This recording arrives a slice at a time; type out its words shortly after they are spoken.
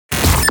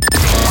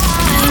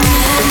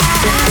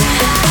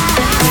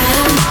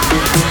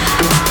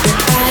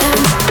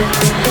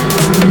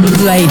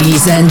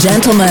Ladies and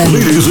gentlemen, turn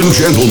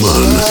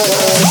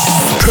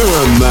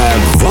that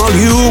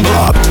volume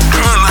up.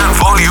 Turn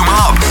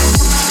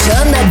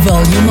that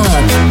volume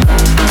up.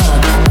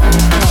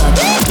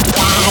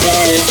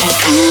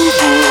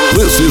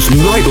 This is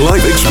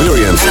Nightlife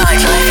Experience.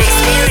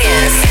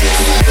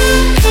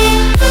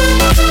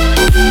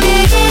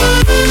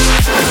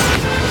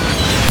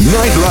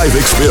 Nightlife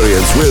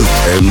Experience with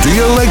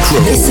MD Electro.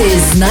 This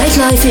is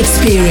Nightlife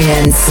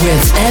Experience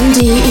with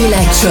MD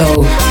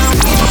Electro.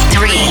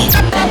 3,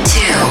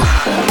 2,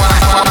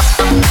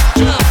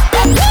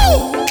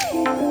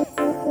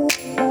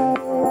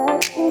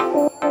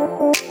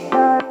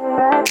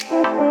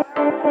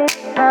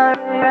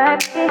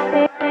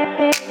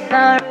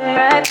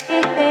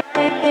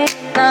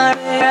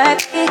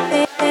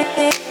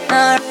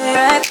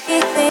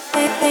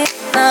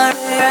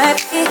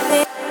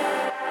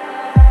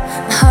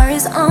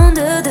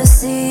 under the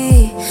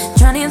sea,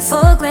 drowning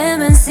for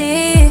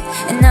clemency.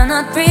 And I'm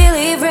not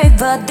really brave,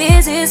 but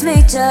this is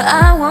nature,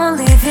 I won't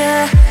leave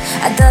you.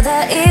 I thought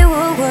that it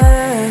would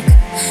work,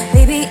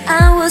 baby,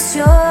 I was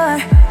sure.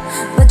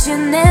 But you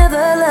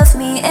never loved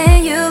me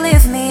and you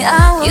leave me.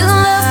 You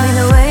don't love me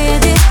the way you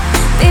did,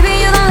 baby,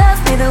 you don't love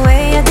me the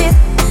way you did.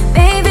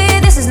 Baby,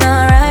 this is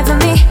not right for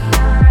me.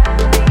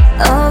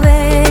 Oh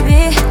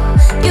baby,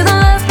 you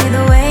don't love me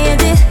the way you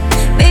did.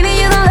 Baby,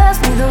 you don't love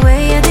me the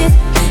way you did.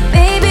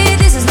 Baby,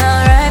 this is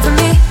not right for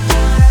me.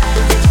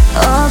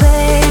 Oh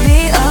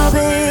baby, oh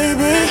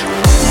baby. Oh baby, oh baby.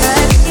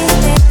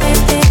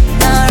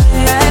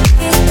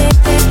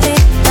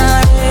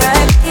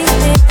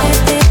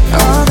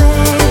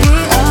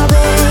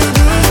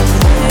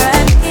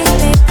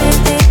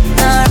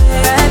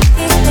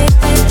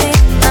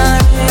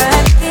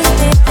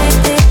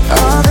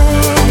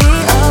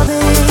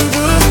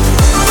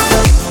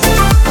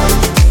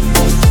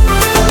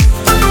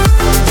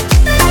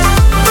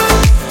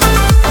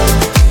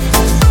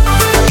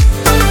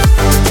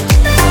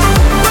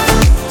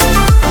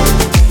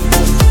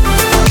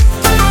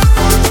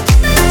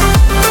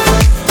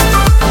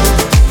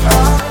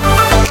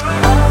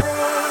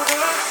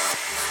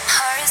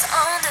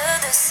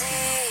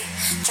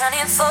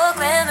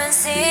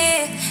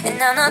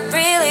 I'm not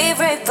really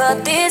brave,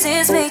 but this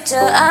is nature,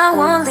 I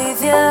won't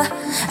leave you.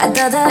 I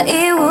thought that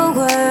it would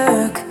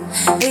work,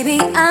 baby,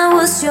 I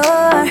was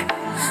sure.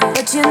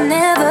 But you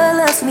never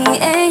loved me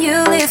and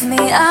you leave me.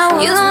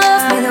 You don't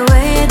love me the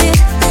way you did,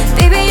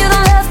 baby, you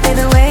don't love me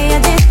the way you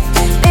did.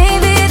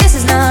 Baby, this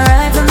is not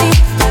right for me.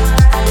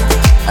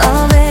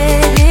 Oh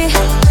baby,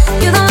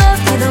 you don't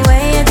love me the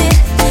way you did.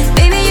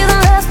 Baby, you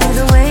don't love me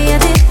the way you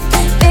did.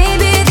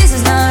 Baby, this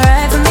is not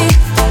right for me.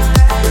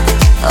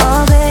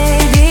 Oh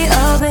baby,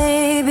 oh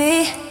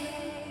baby.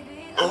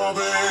 Oh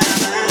baby.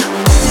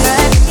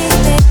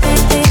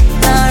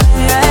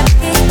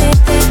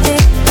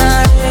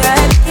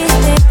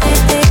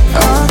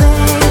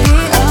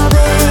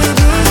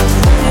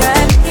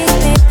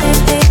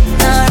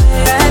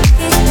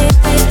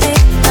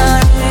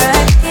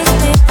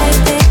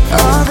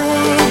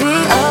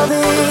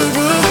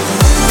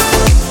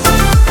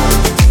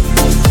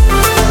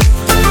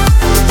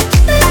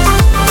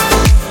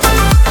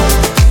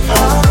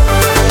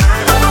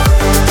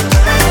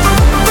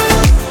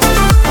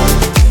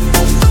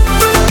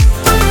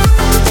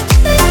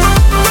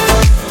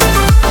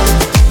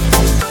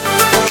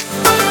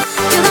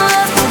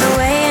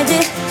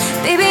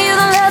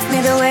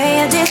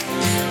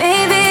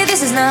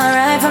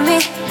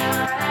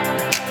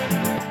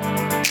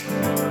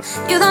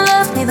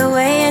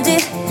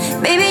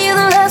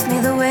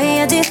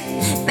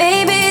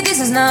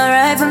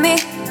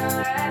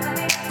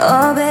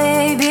 Oh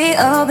baby,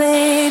 oh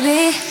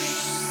baby.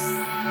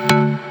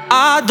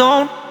 I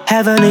don't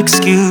have an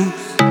excuse.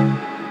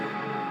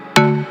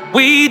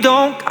 We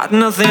don't got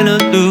nothing to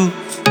lose.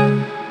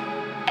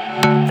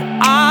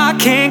 I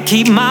can't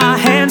keep my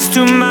hands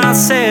to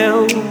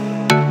myself,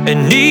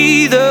 and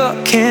neither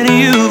can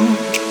you.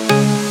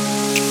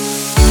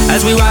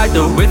 As we ride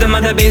the rhythm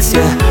of the bass,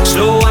 yeah.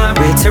 Slow and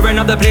we're tearing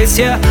up the place,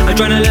 yeah.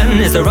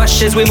 Adrenaline is the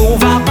rush as we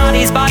move our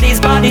bodies,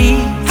 bodies,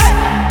 bodies.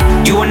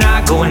 You and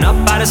I going up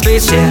out of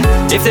space, yeah.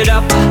 Lifted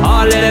up,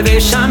 all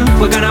elevation.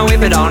 We're gonna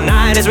whip it all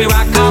night as we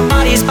rock our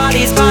bodies,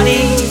 bodies,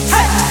 bodies.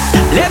 Hey!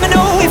 Let me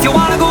know if you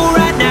wanna go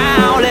right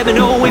now. Let me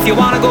know if you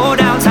wanna go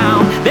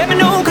downtown. Let me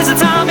know cause the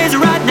time is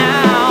right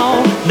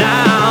now,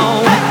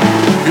 now. Hey!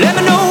 Let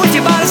me know if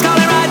your body's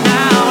calling right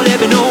now. Let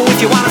me know if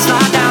you wanna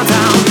slide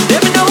downtown.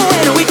 Let me know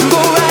and we can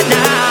go right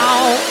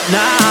now,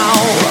 now.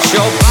 Put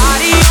your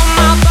body on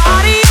my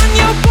body, on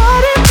your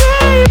body,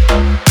 babe.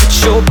 Put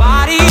your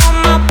body on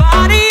my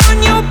body,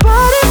 on your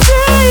body,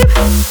 babe.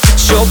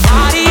 Put your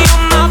body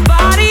on my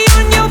body,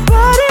 on your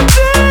body,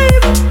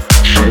 babe.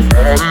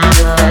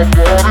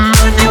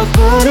 On your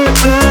body,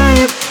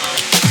 babe.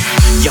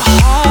 Your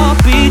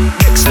heartbeat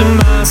next to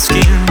my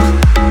skin.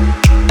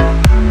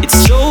 It's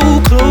so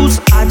close,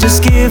 I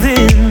just give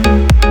in.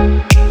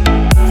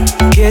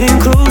 Getting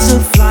closer,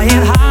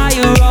 flying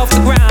higher off the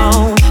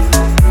ground.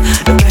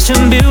 The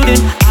passion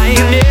building, I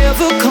ain't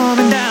never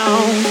coming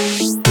down.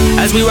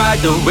 As as we ride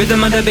the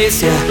rhythm of the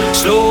bass, yeah.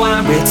 Slow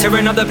and we're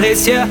tearing up the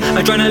place, yeah.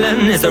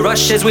 Adrenaline is the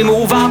rush as we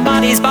move our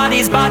bodies,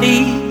 bodies,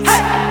 bodies.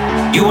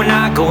 You and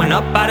I going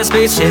up out of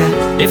space, yeah.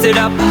 Lifted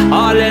up,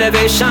 all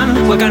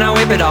elevation. We're gonna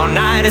whip it all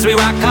night as we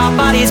rock our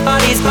bodies,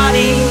 bodies,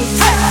 bodies.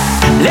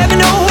 Let me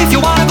know if you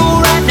wanna go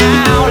right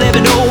now. Let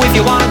me know if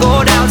you wanna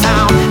go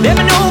downtown. Let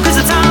me know cause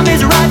the time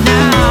is right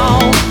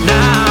now,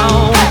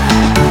 now.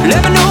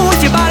 Let me know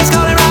if your body's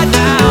calling right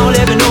now.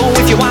 Let me know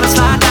if you wanna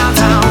slide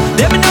downtown.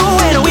 Let me know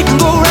and we can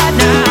go right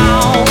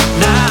now,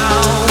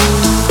 now.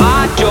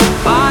 Bite your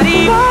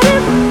body,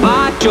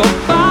 bite your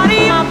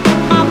body up,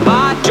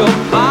 bite your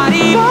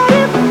body,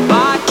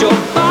 bite your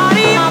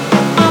body up,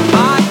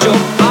 bite your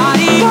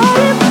body,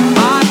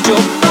 bite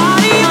your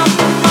body up,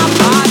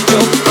 bite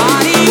your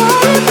body.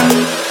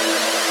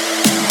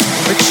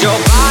 Put your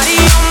body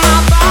on my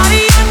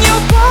body, on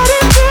your body,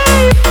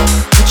 babe.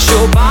 Put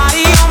your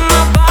body on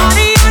my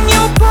body, on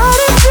your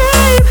body,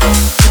 babe.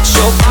 Put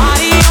your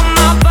body on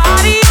my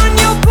body, on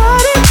your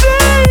body,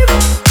 babe.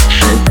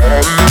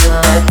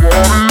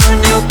 On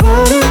your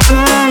body,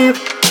 babe.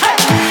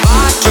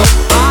 Bite your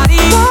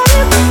body,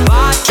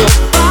 bite your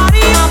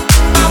body up,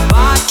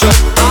 bite your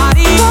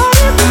body,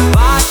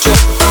 bite your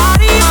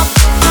body up,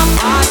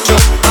 bite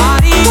your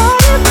body,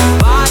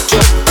 bite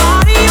your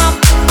body up,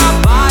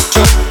 bite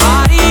your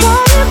body,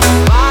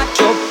 bite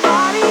your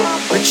body up.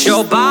 Put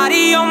your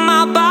body on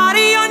my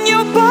body, on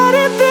your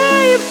body,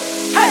 babe.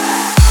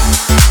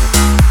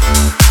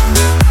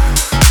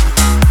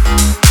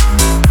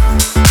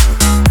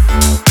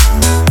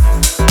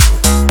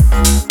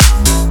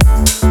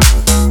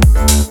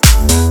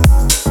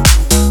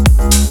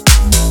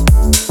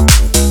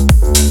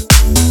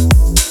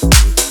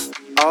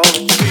 I'll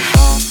be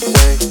on the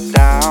way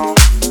down.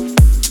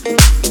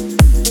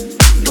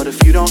 But if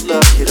you don't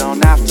look, you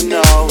don't have to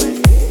know it.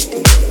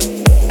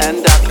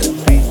 And I could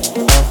be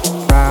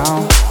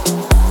around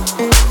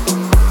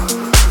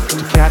to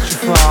catch you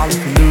fall if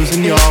you're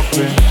losing your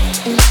grip.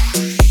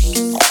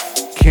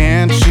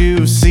 Can't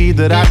you see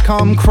that I'd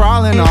come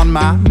crawling on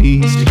my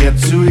knees to get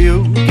to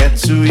you, get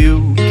to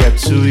you, get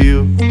to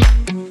you?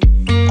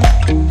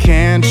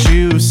 Can't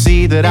you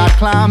see that I'd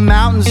climb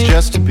mountains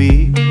just to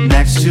be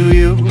next to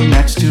you,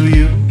 next to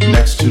you,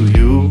 next to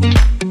you?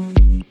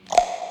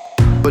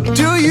 But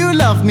do you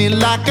love me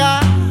like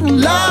I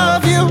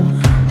love you?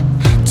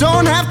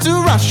 Don't have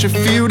to rush if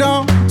you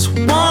don't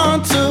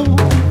want to.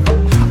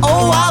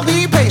 Oh, I'll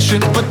be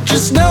patient, but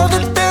just know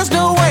that there's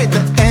no way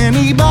that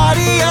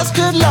anybody else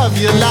could love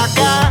you like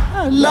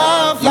I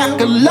love you,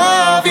 like I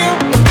love you.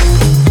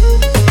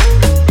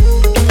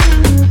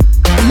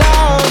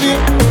 Love you.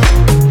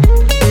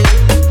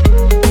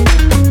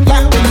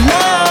 Like I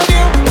love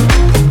you.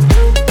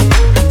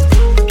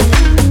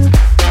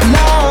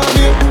 Love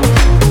you.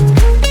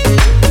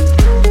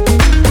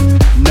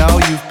 Know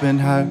you've been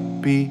hurt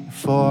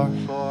before,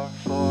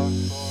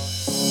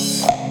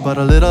 but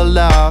a little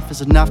love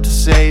is enough to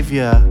save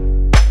you.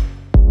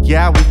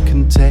 Yeah, we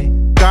can take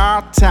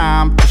our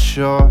time for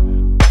sure,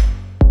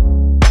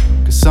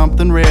 cause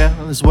something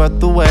real is worth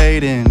the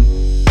waiting.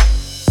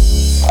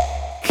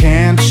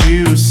 Can't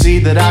you see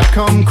that I'd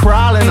come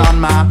crawling on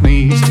my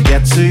knees to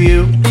get to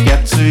you,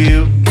 get to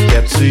you,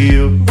 get to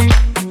you?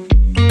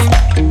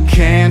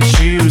 Can't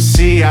you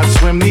see I'd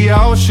swim the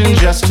ocean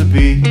just to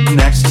be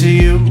next to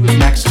you,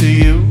 next to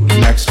you,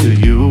 next to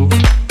you?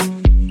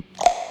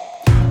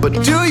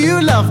 But do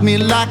you love me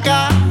like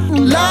I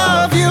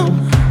love you?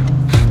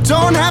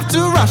 Don't have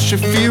to rush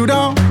if you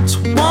don't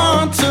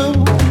want to.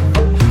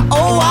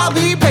 Oh, I'll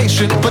be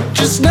patient, but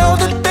just know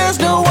that there's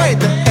no way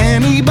that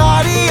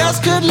anybody else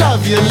could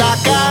love you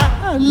like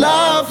I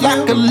love you,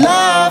 like I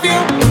love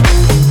you.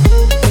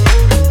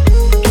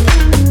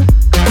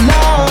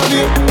 Love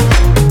you.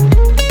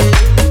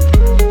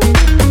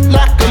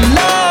 Like I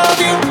love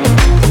you.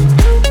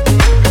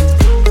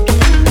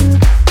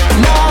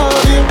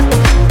 Love you.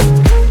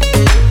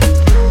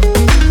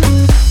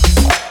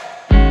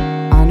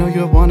 I know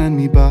you're wanting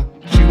me, but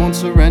you won't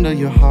surrender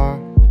your heart.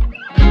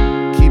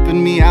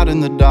 Keeping me out in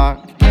the dark,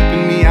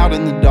 keeping me out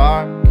in the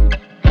dark.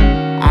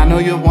 I know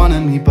you're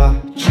wanting me, but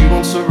you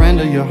won't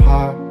surrender your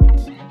heart.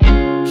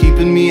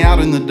 Keeping me out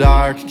in the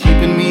dark,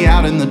 keeping me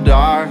out in the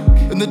dark.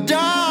 In the dark.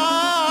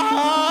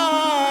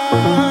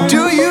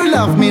 Do you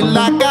love me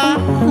like I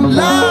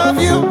love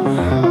you?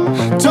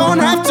 Don't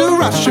have to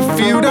rush if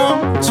you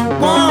don't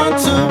want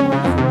to.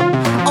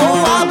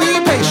 Oh, I'll be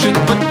patient,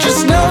 but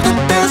just know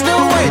that there's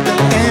no way that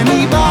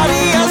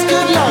anybody else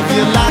could love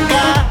you like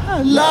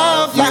I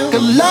love you, like I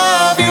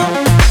love you.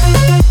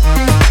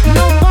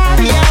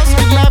 Nobody else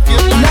could love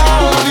you,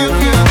 love you.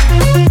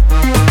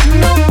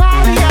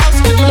 Nobody else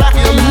could love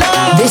you,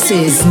 love you. This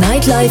is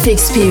Nightlife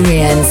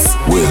Experience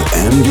with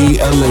MD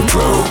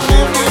Electro.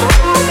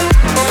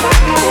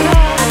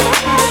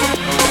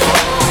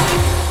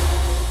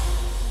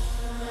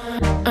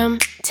 I'm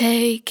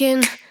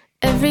taking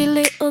every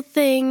little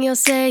thing you're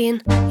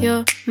saying.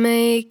 You're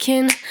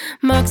making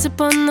marks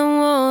upon the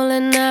wall,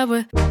 and now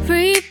we're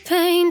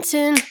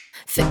repainting,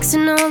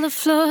 fixing all the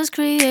flaws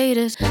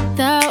created.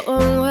 That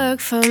won't work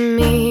for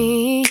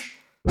me.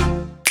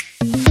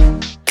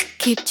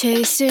 keep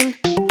chasing.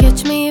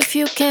 Catch me if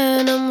you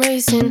can, I'm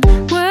racing.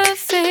 We're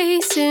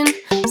facing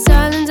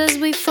silence as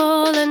we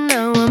fall, and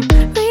now I'm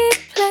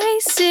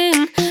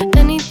replacing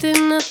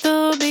anything I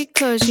thought,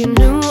 because you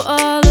knew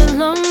all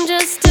along.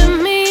 Just to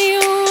me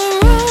you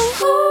were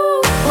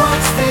wrong.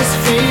 What's this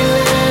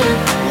feeling?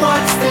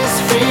 What's this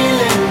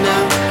feeling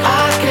now?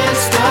 I can't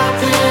stop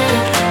it,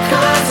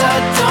 'cause I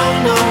don't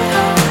know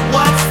how.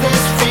 What's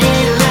this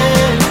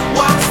feeling?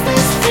 What's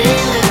this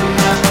feeling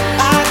now?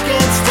 I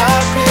can't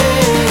stop it.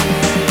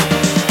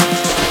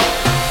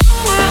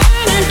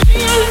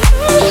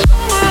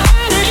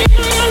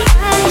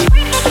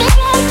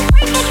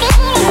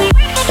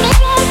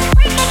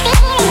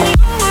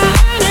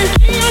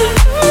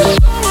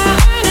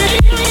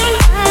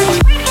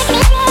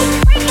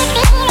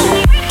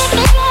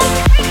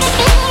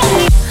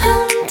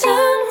 I'm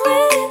done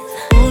with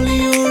Only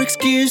your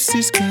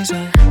excuses, 'cause I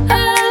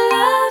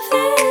love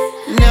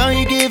it. now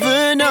you're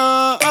giving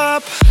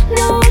up.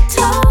 No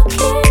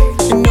talking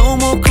And no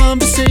more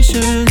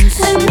conversations,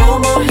 and no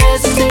more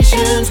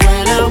hesitations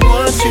when I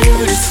want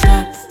you to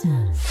stop.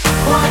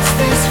 What's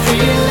this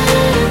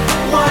feeling?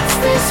 What's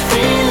this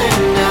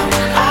feeling now?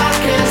 I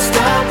can't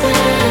stop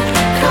it,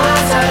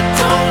 'cause I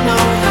don't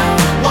know how.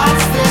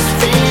 What's this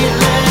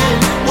feeling?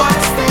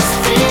 What's this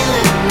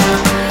feeling now?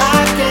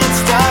 I can't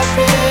stop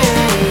it.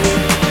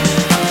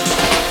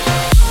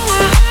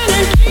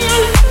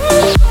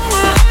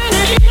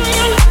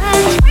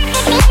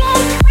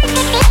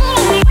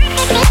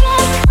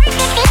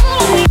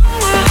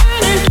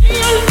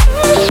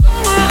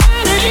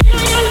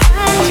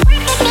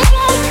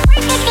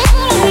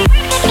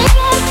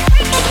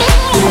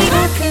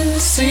 I can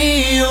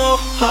see your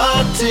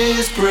heart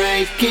is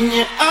breaking.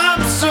 Yeah,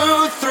 I'm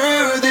so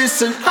through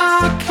this, and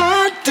I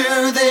can't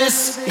do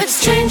this. It's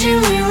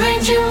changing,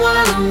 rearranging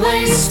while I'm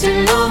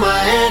wasting all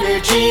my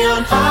energy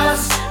on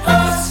us,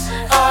 us,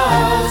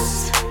 us.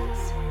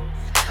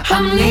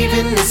 I'm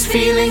leaving this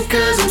feeling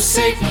 'cause I'm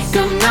sick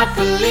of not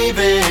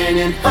believing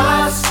in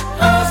us,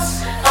 us,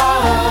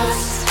 us.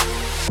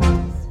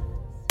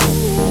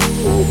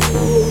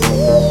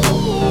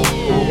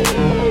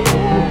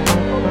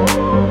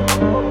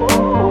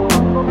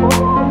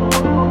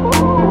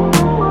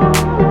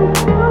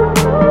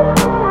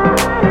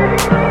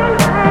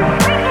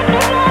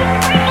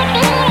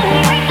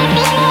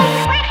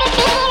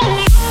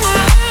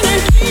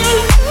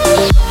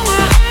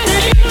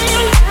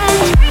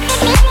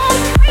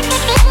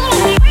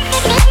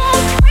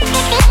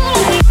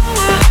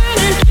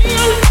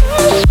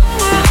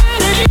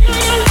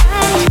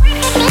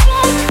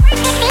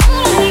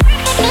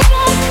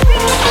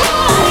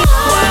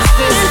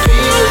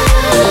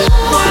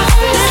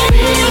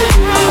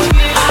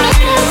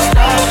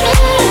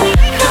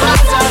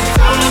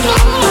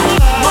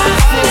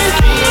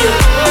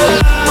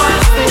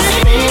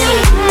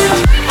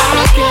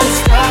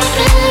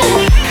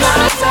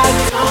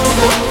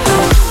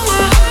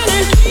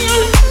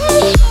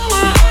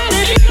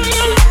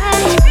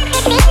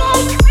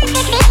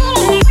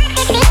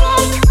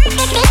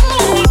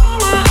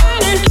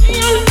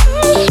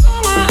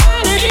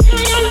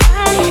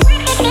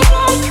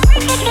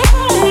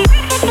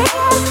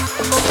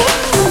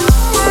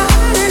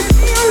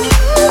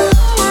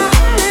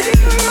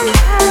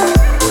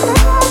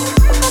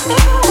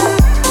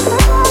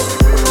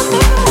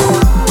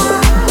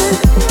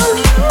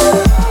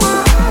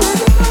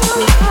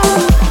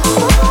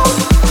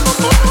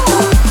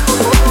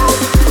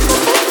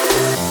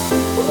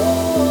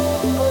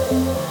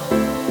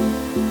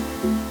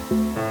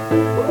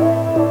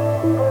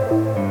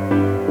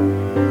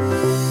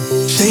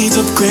 Shades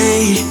of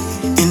grey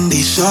in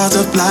these shards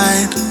of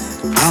light.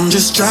 I'm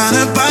just trying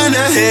to find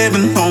a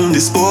heaven on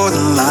this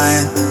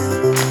borderline.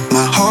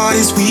 My heart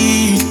is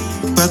weak,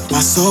 but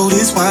my soul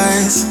is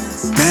wise.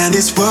 Man,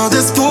 this world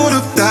is full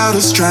of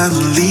doubters trying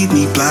to lead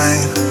me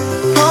blind.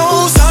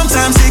 Oh,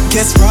 sometimes it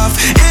gets rough.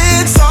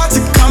 It's hard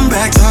to come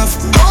back tough.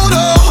 Hold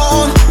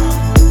on,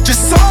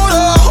 just hold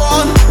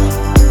on.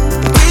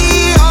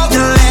 We all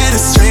get led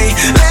astray.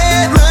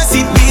 Let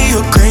mercy be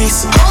your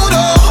grace. Hold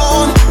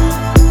on,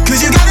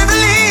 'cause you gotta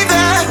believe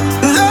that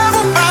love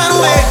will find a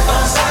way.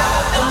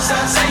 Don't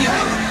stop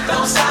singing.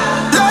 Don't stop.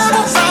 Love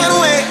will find a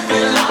way.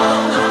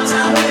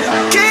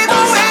 Keep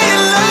on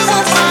waiting, love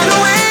will find a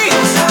way.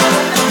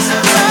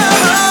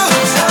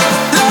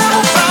 Love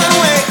will find a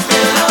way.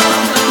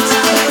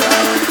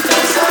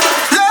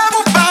 Love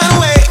will find a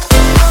way.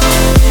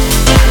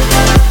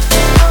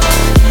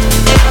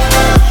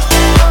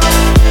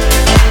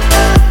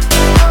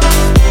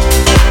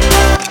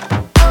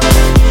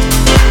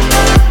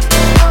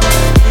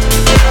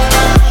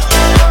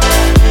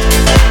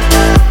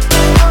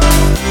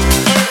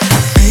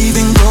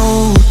 Paving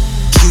road,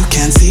 you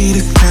can't see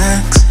the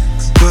cracks,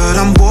 but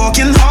I'm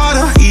walking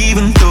harder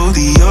even though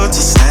the odds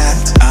are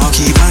stacked. I'll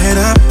keep my head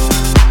up,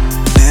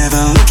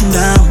 never looking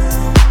down,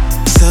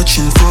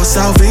 searching for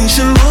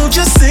salvation. Lord,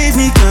 just save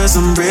me 'cause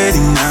I'm ready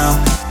now.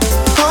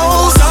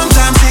 Oh,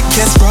 sometimes it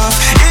gets rough.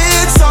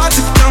 It's hard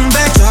to come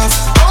back tough.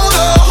 Hold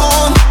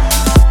on,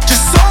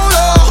 just hold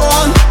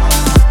on.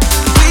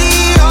 We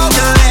all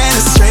get led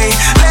astray.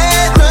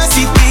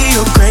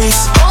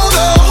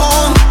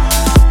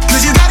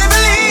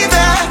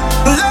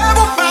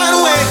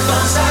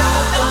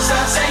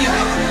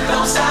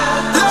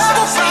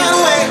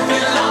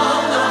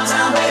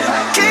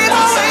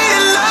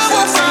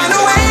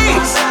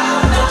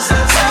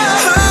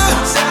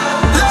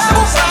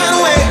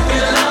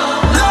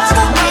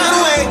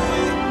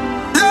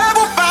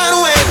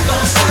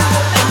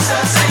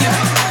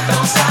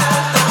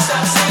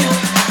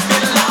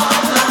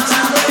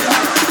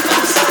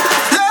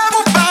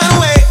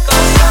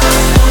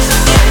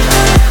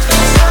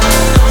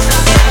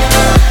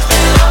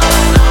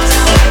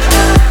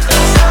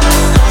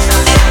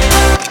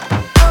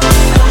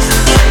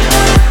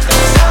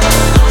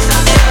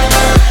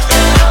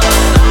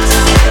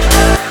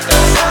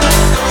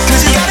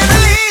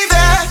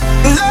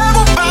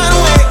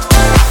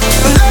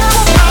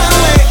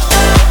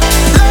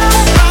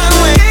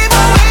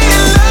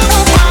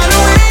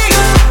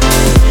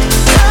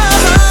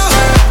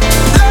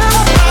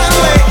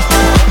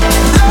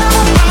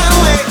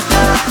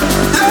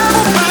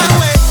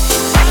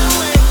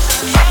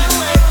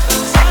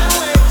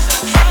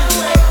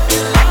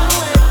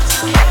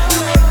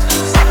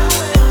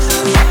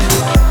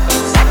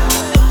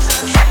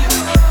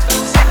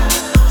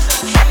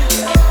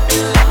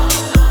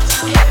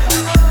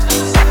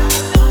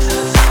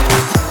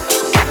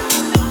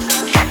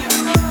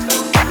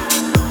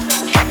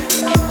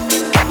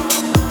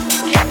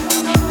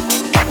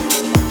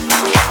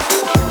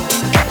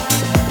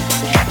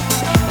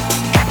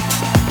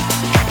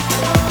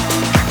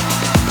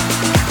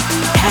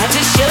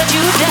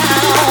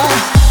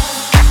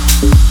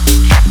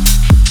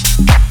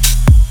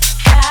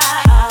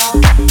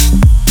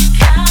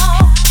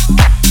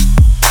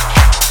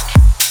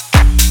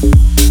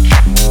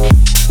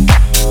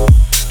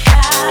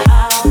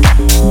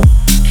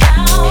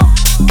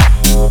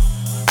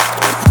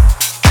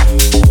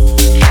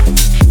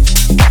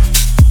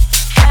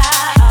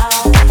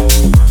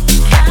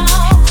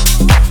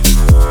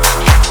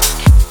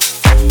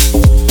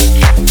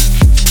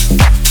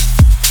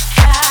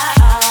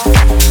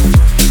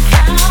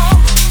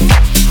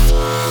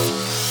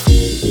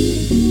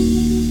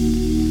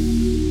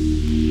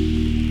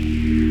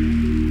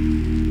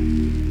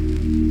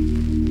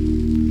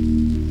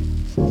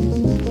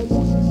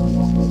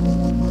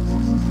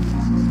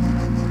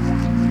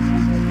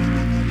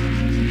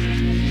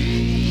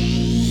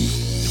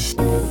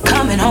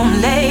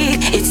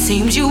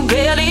 Seems you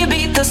barely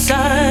beat the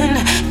sun.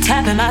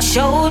 Tapping my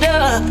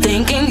shoulder,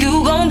 thinking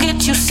you gon'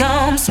 get you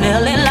some.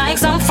 Smelling like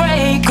some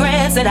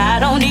fragrance that I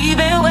don't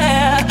even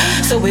wear.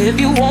 So if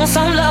you want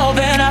some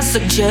loving, I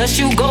suggest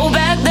you go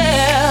back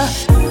there.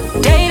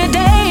 Day to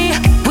day,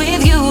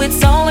 with you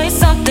it's always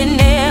something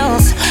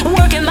else.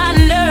 Working my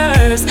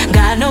nerves,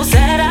 God knows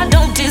that I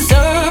don't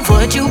deserve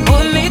what you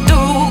put me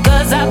through.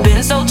 Cause I've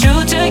been so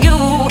true to you,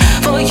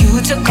 for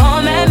you to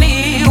come at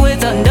me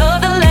with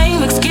another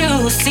lame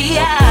excuse. See,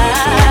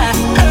 I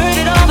heard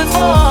it all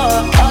before,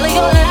 all of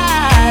your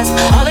lies,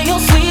 all of your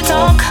sweet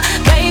talk.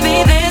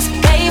 Baby this,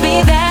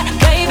 baby that,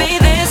 baby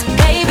this,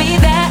 baby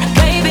that,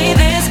 baby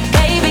this,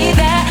 baby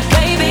that,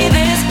 baby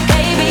this,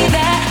 baby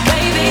that,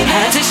 baby.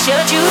 Had to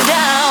shut you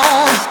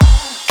down,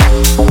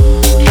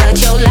 but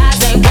your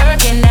lies ain't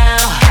working now.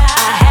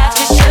 I have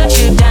to shut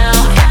you down,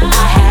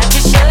 I have to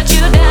shut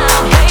you down.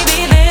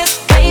 Baby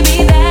this,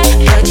 baby that,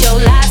 but your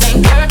lies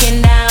ain't working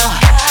now.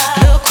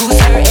 Look who's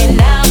hurting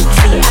now.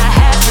 See, I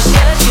have to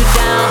shut you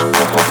down,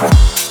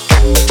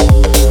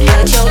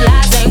 but your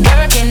lies ain't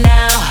working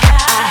now.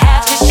 I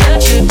have to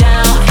shut you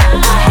down,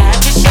 I have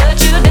to shut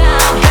you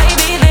down.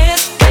 Baby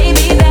this,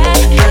 baby that,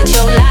 but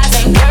your lies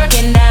ain't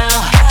working now.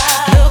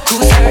 Look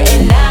who's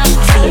hurting now.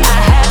 See, I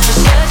have to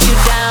shut you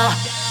down.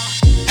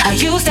 I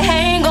used to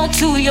hang on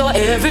to your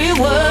every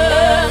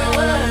word,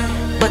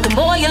 but the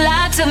more you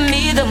lied to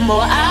me, the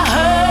more I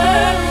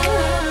heard.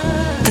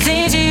 The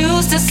things you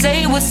used to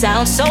say would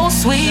sound so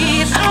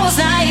sweet. I was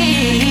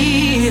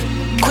naive,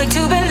 quick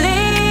to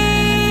believe.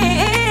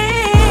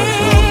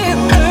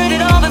 Heard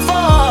it all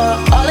before,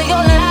 all of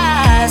your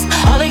lies,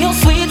 all of your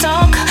sweet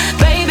talk.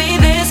 Baby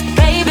this,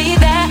 baby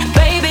that,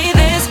 baby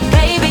this,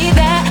 baby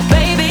that,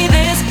 baby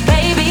this,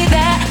 baby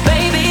that,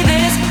 baby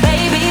this,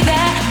 baby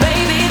that,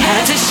 baby.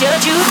 Had to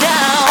shut you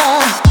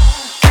down,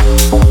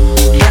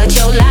 but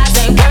your lies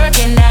ain't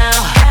working now.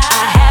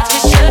 I have to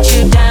shut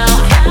you down,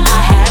 I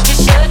have to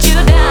shut you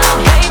down.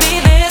 Baby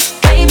this,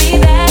 baby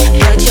that,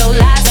 but your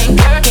lies ain't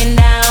working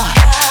now.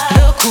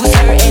 Look who's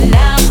hurting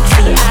now.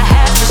 See, I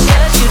have to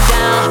shut you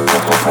down,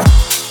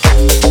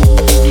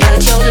 but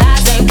your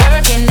lies ain't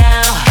working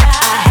now.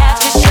 I have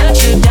to shut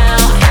you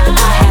down,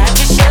 I have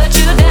to shut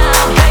you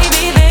down.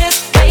 Baby this,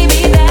 baby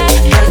that,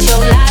 but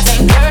your lies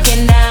ain't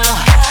working now.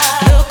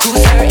 Look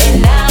who's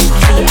hurting now.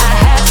 See, I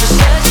have to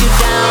shut you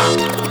down.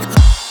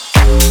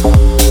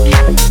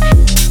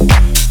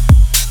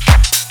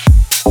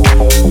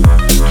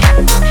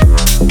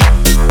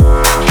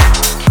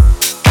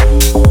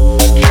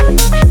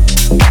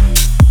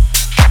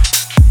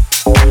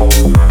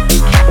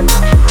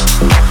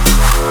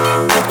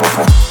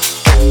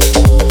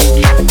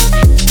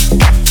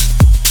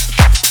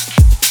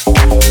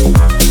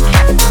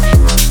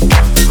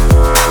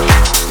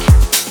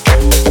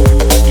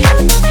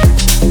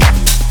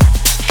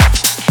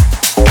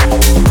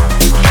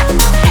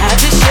 Had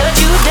to shut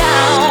you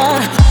down.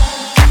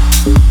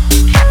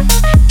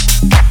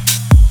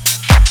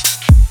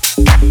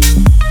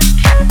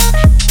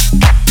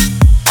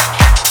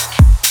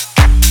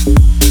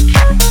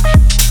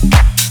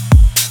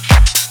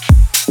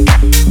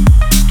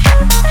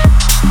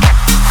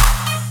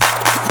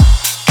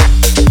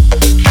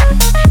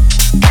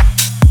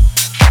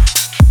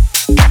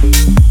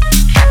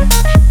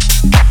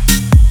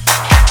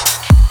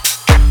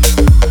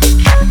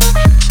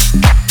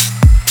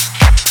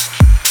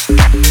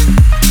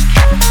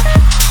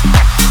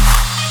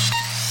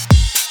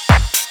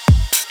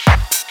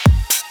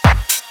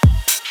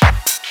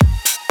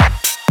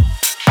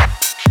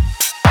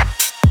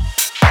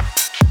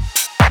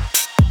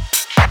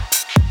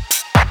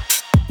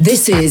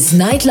 This is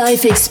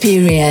Nightlife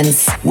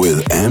Experience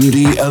with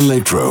MD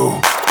Electro.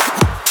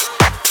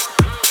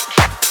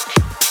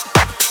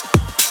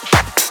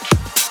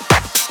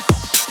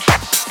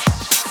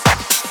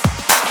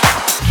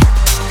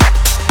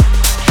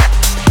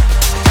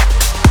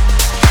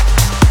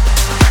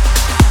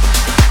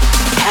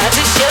 Had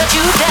to shut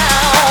you down.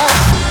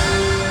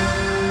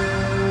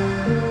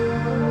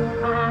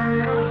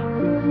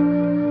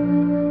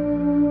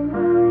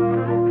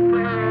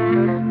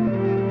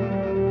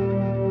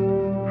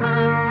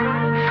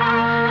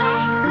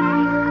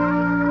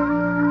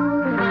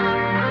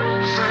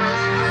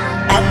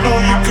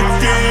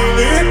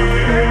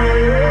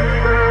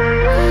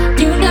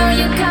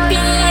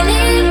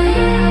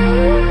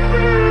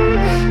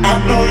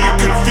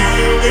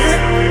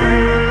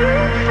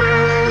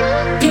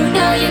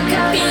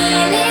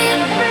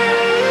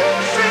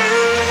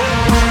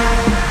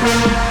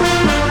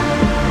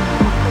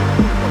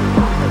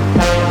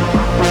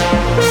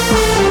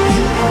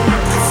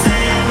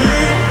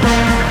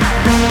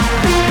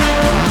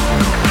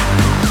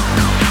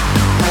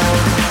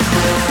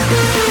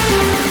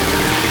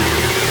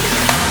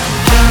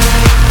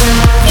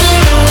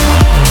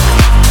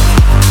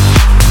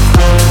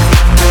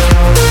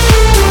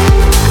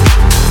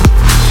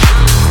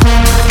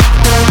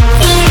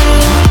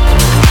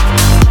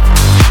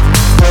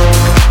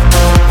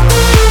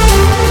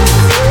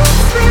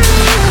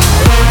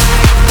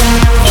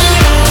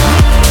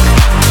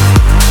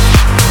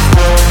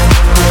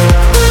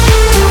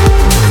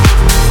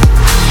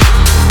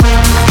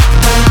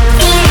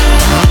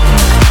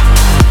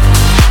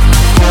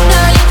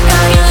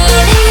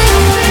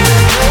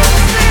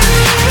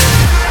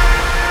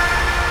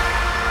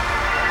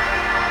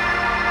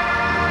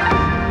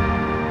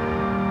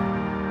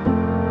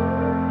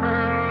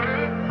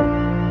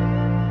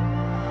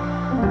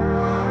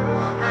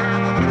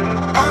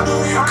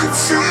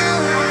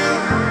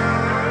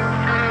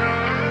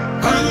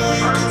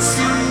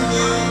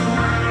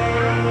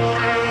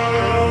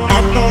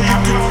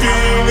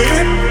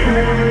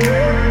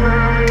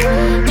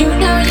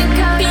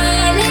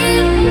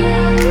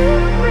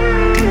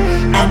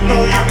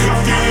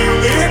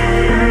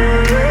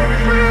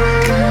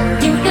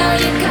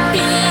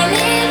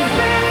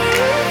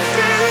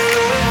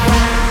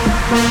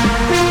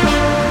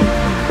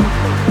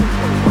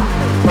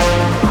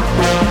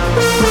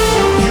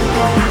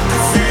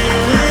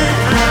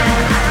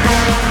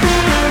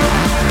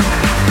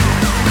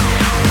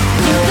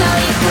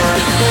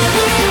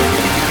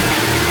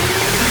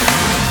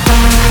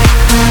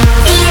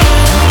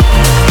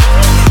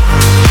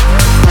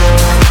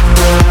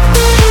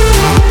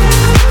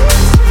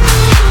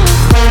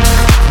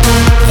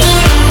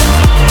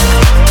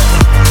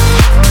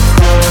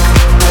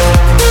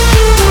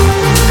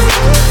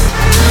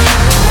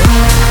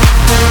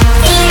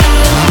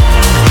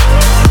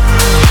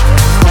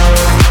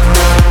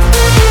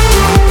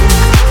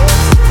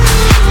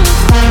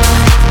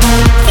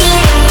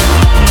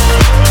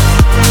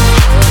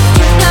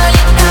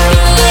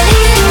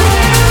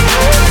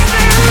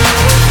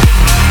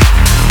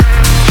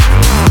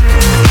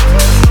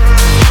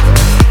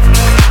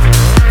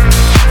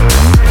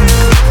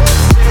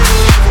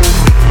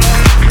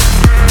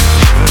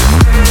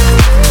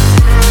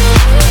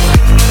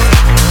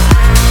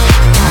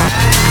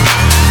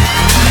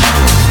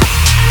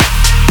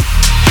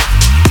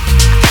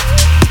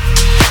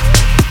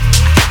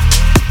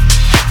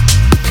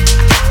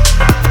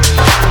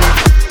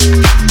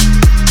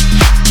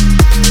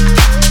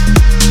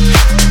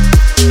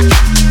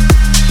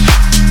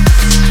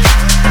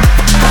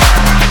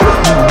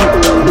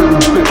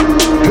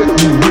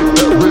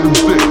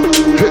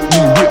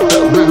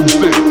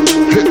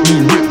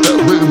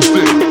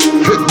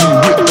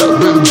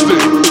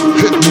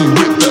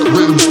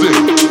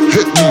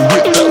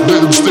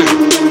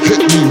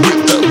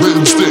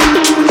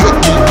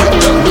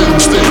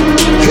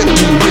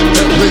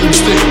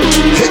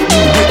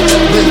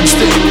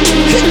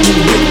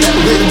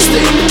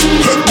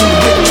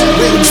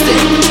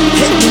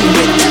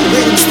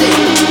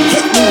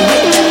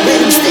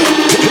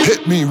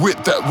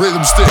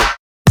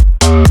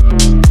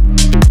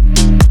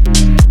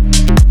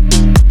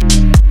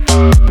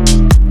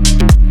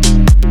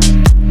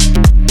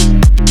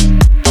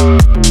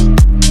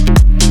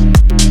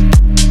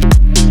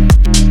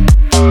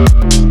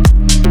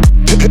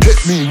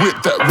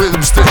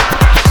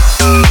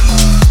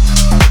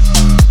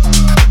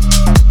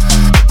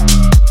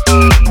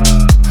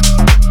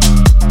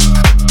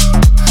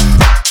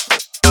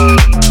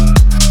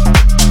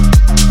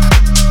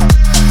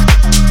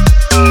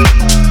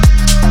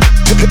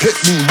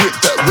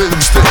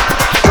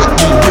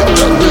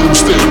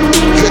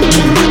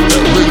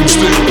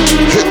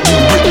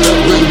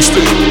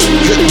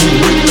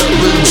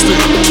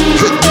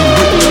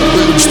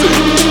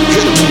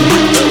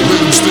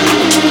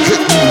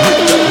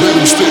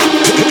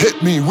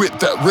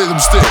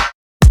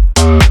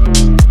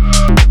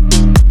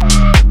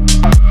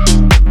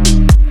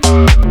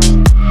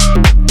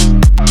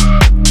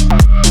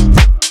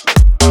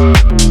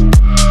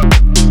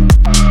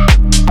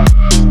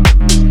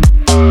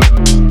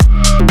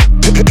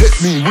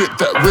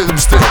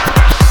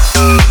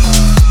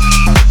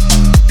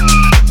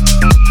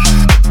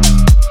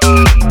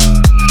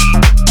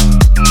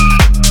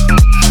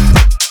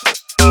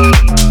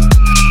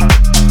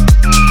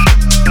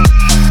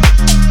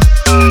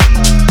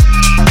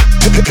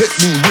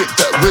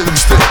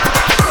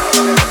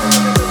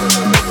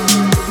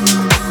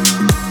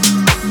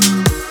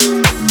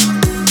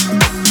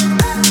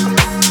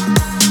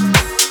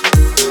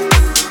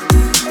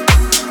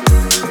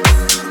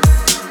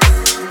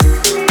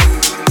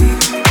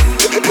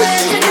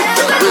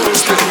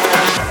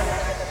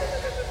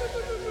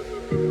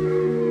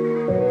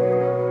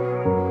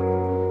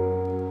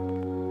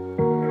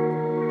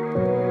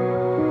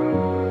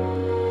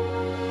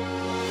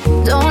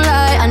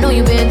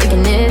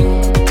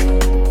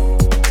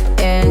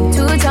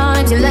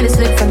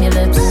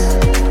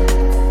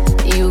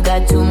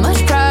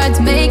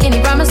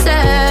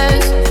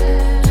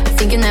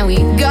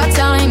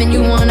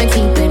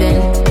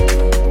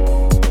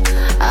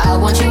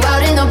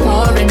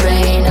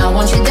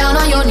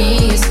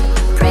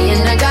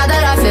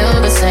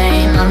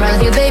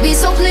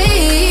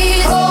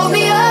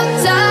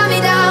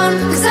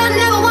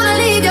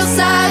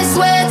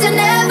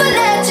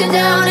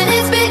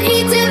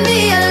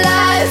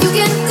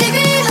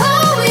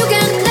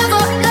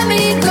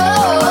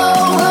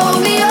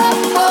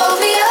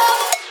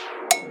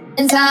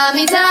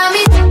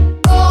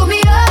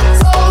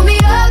 Hold me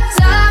up,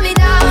 tie me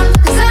down.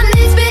 'Cause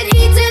it's been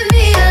eating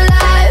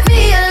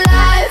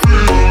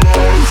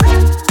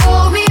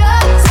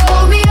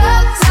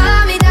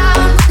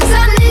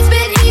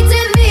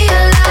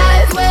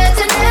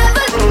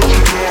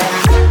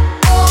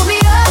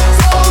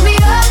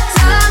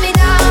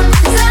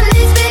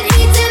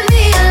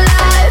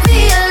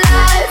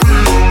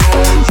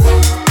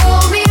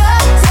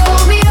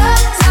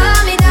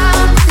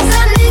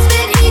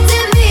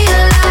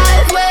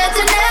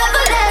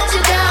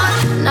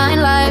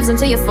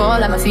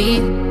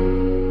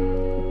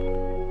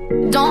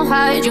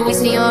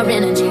your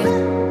energy.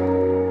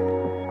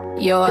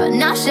 You're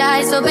not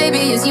shy, so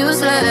baby, it's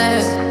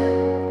useless.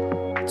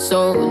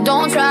 So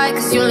don't try,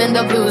 cause you'll end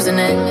up losing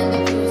it.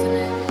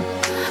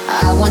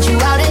 I want you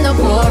out in the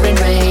pouring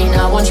rain.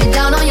 I want you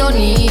down on your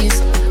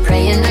knees,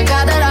 praying to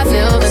God that I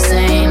feel the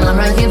same. I'm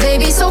right here,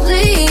 baby, so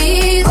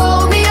please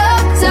hold me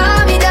up,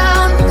 tie me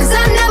down, cause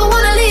I never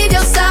wanna leave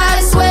your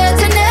side. Swear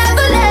to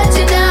never let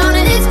you down,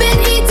 and it's been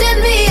eating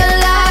me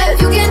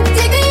alive. You can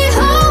take me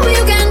home,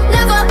 you can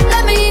never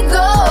let me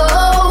go.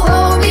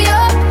 Hold me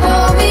up,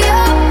 hold me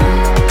up,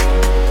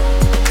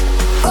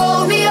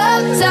 hold me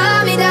up,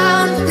 tie me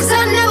down, cause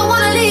I never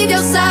wanna leave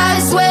your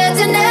side. Swear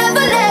to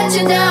never let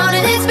you down,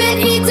 and it's been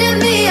eating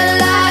me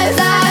alive,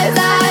 live,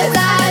 live,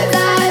 live,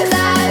 live,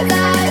 live,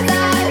 live, live,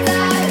 live,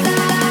 live.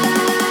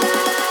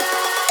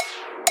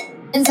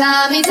 And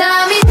tie me,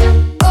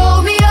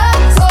 hold me up,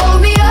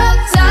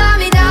 tie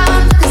me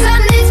down, cause I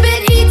know it's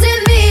been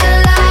eating me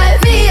alive,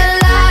 me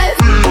alive.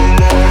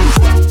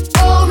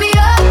 Hold me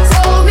up,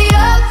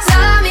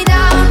 tie me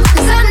down,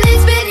 cause I know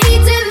it's been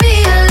eating me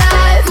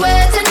alive.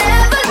 Swear to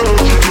never.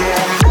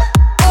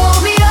 Hold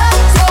me up,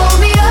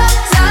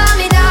 tie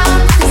me down,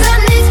 cause I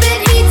know it's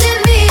been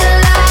eating me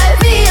alive,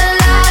 me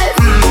alive.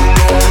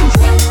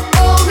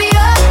 Hold me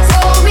up,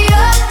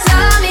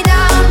 tie me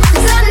down,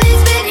 cause I know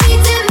it's been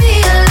eating me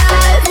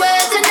alive.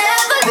 Swear to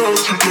never.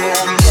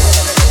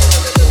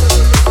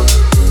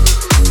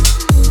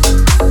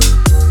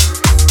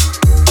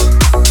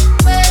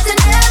 Swear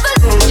to never.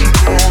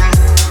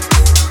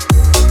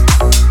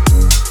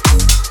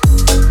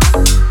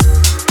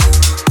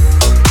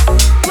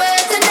 Swear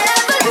to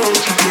never.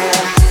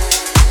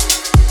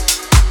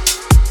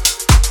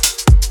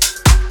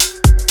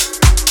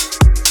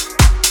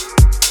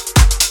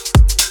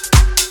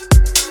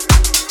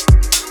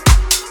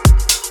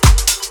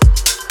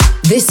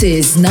 This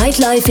is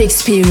Nightlife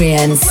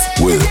Experience.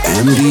 with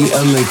Andy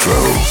Electro.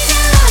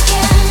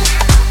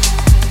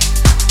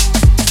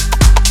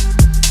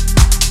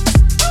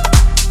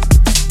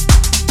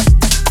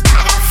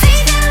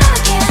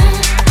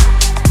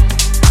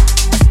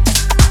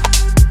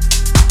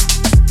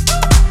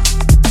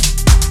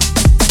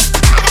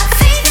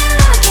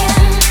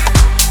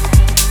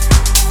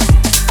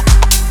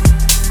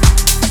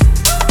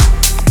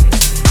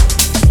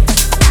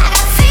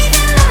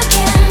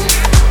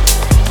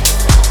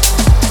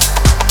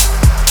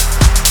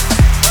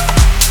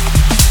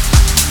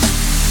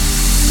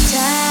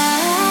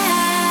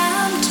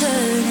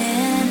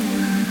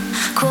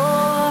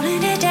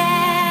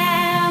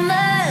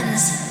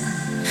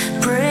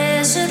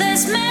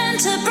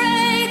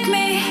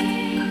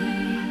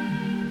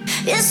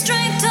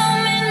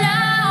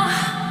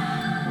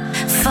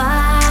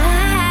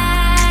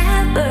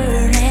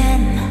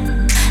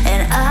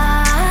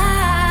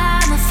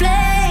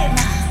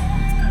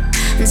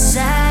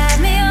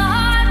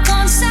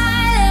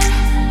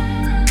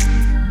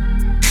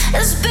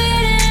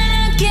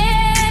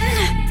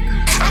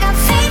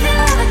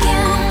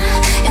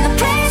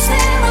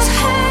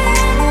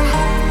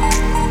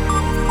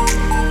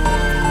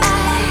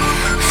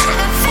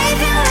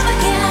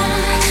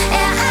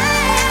 I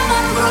am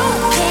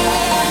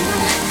unbroken.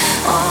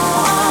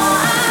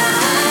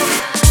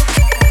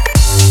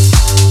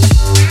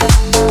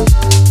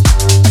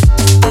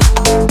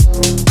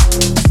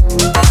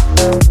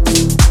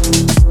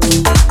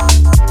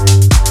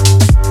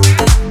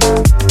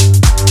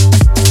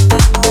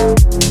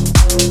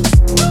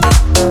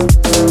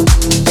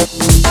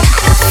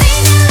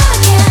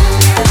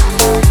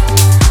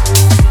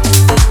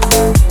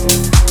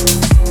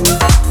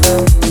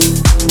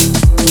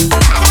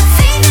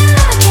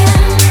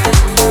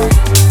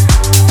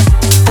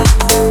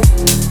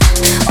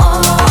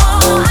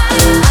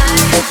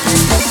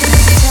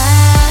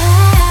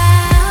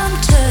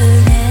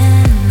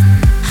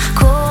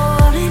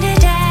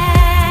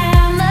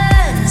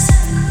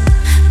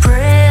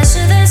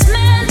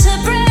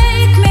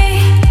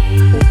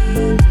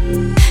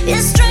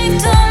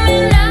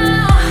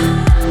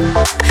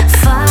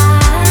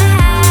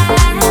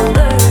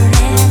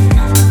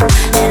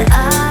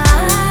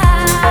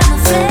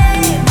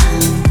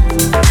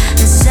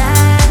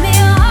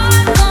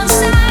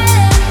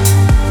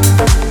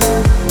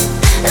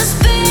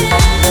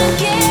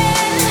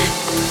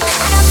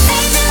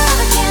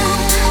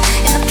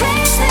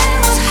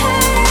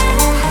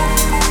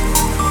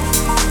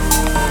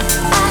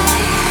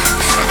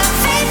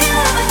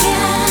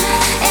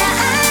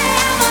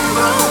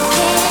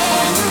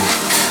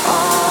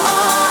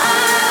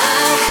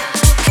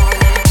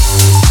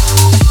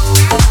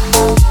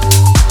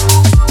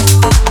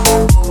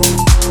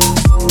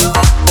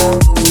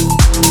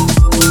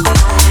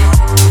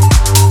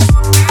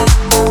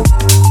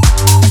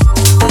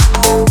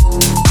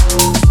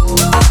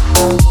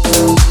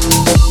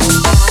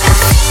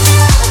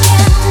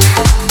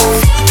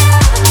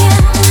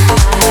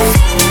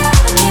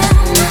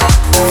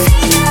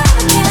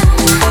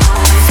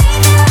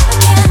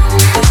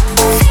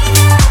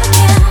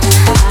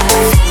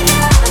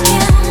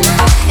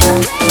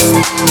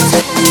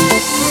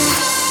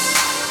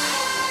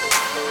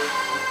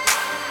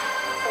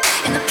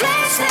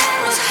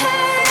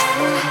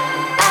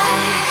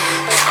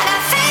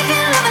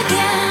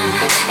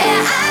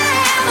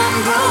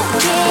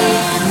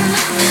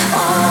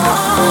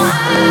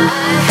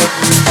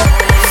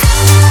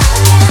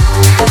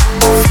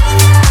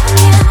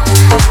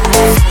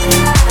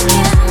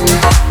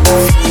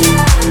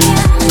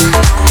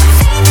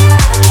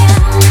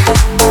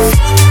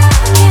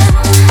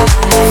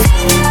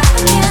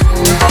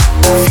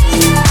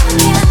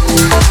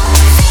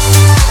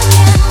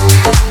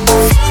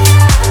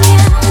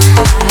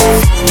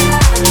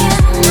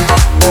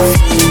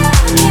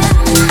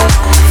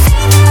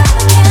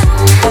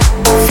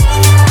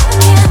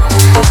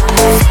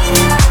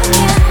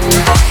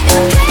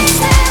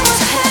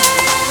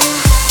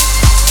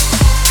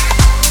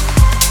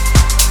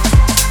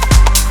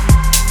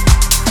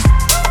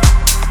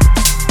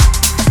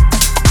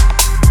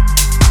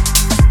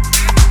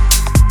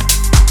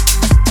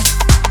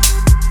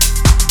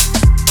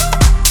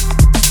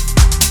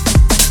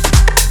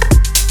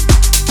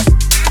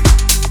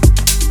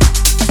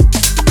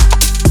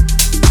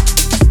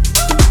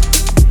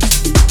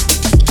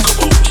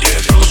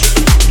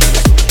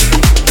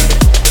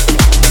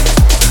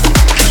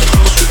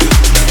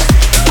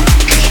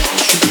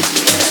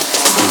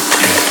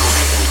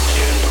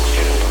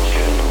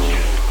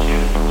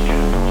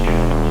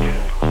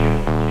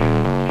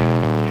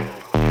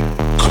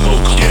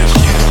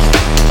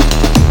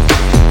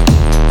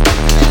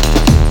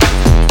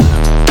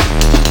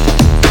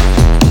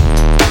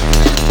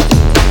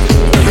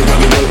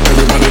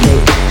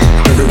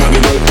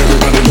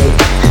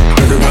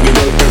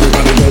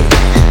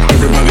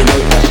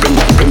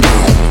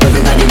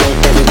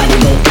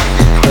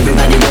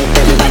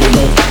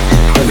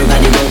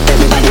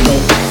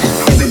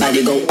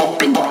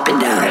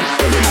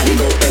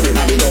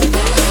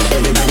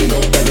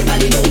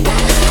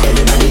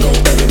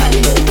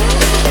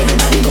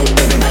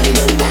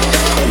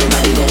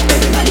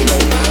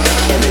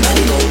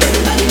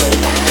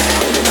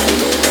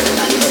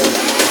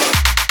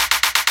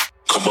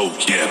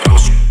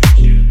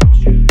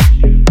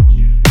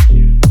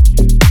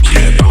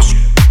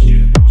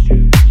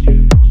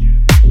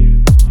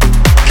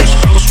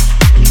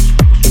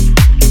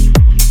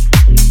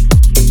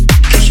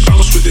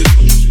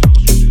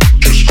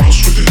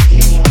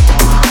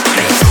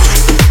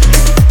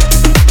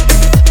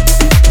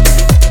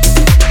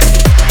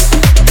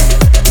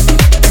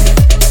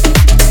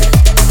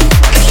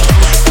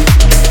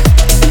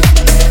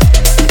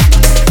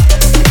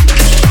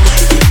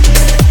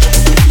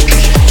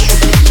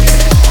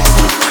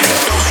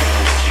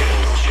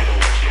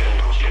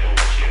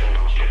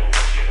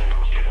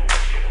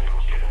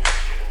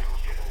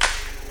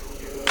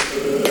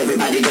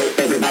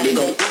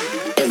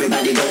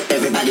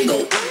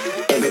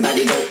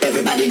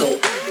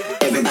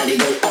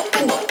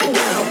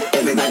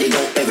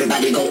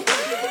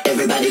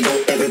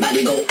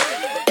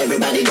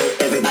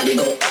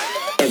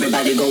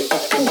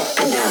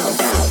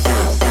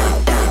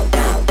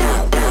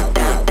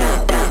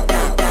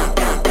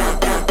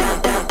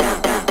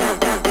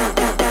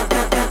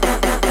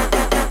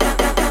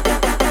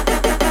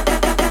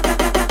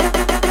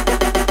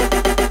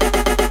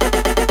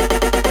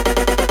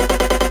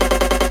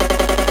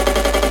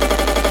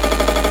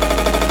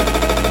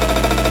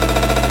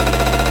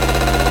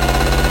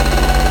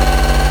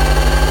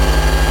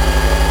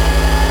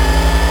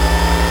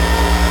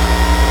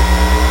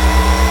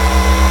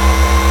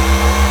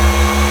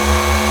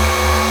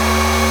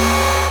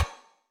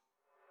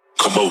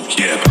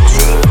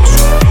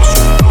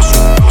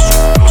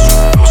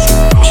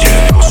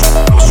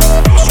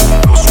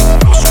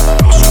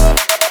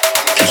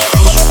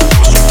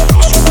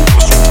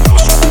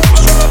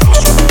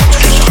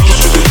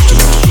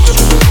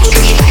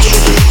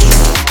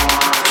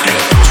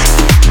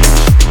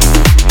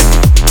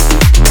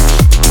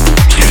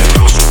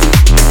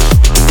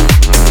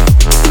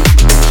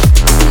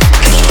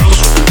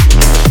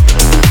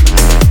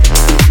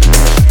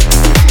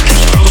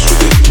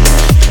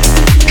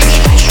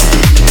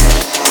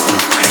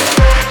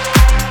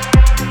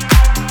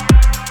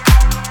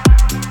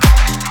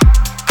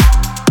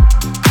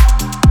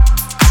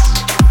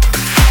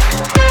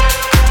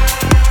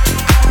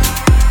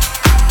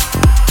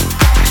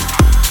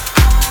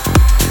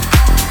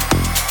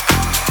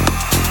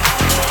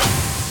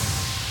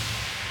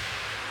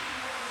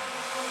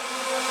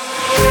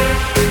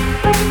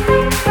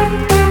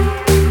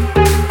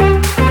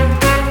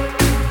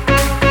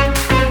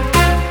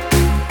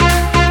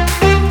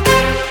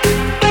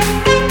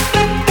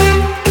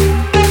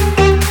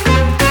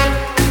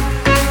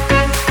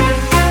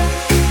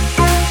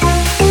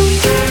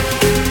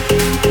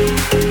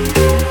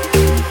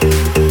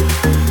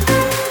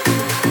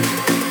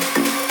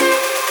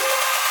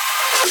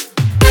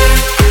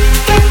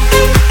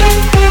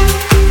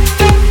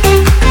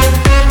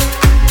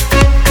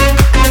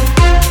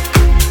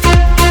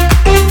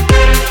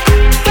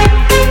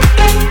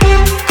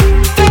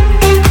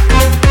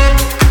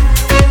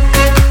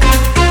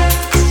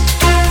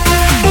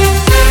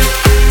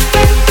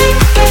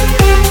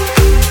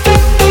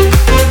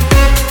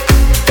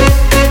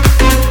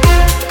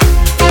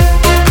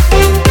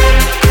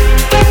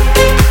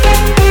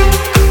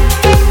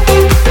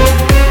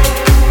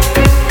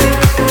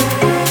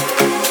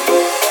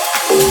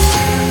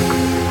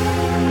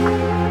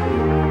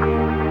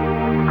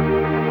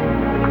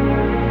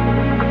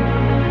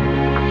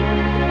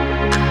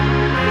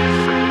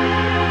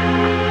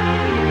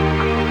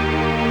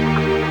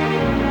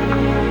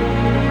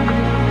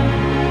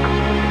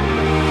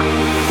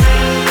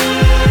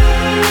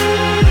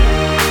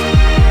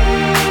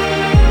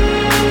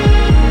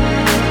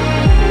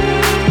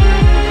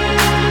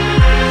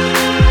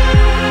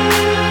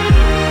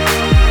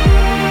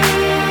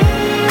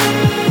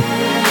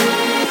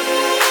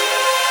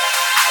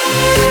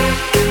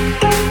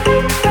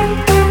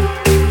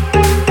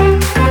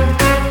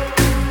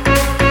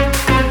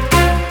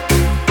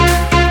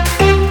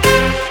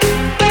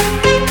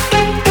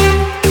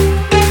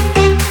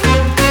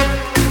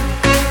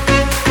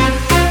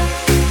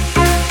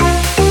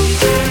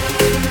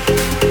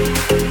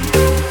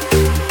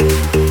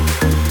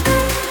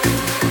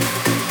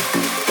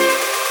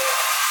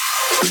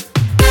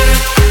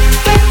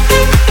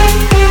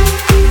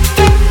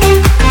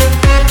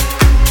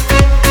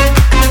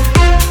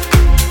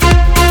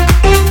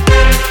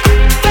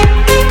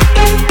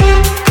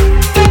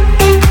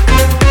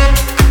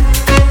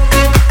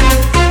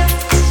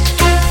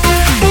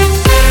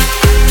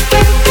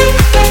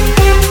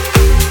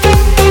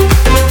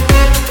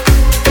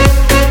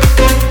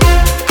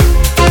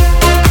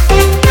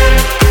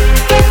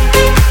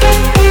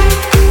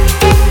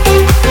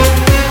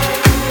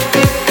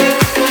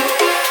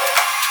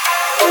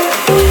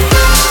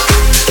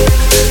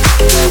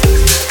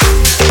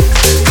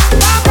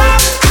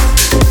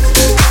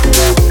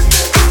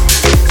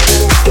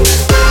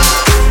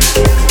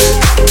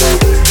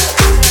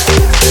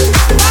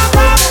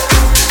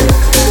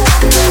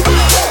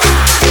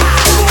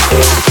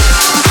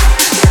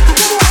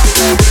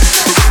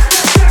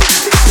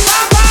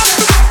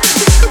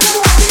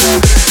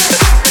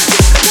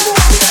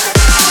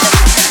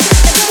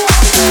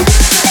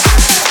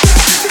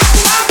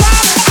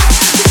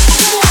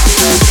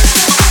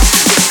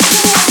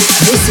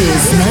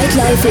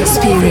 Nightlife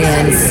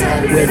Experience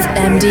with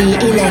MD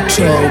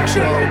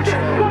Electro.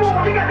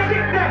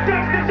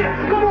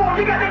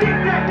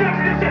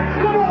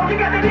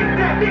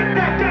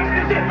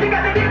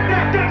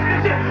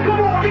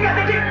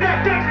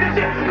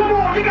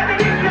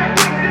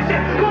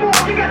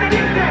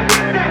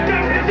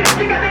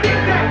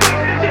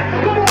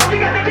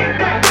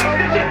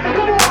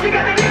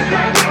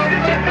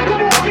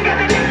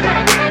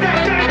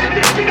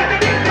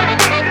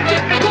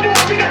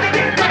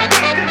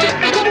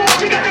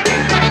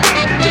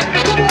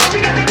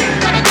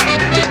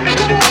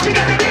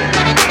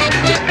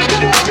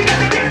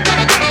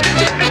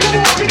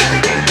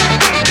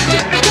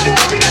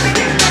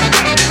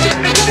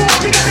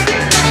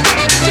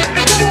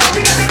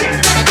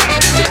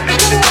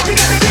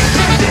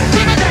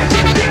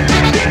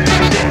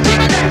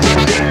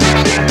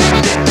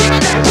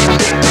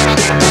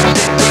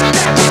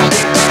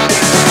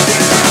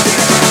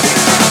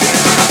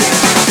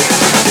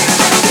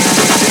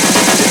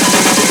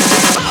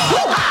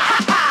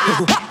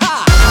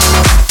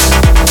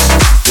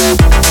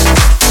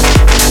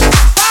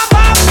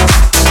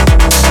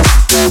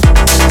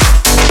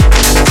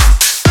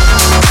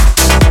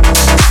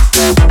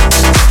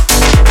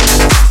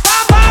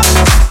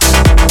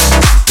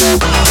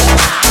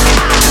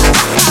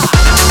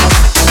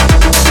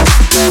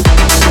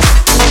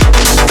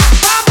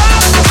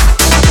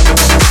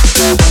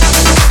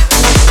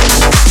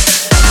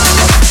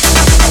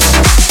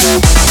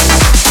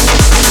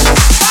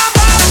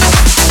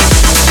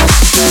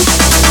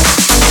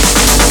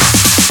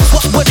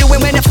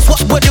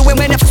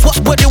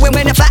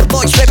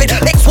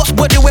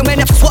 when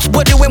the what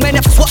we're doing when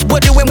the what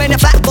we're doing when the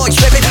fat boys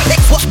ripping.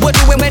 It's what we're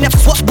doing when the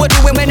what we're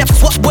doing when the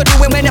what we're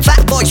doing when the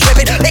fat boys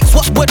ripping. It's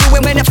what we're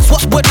doing when the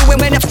what we're doing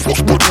when the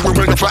what we're doing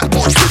when the fat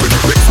boys ripping.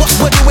 What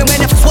we're doing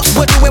when the what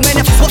we're doing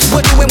when the what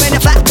we're doing when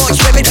the fat boys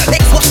ripping.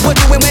 It's what we're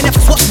doing when the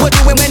what we're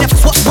doing when the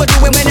what we're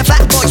doing when the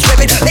fat boys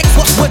ripping. It's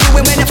what we're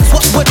doing when the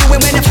what we're doing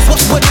when the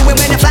what we're doing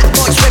when the fat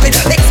boys ripping.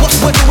 It's what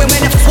we're doing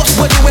when the what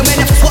we're doing when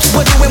the what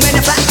we're doing when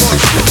the fat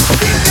boys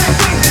you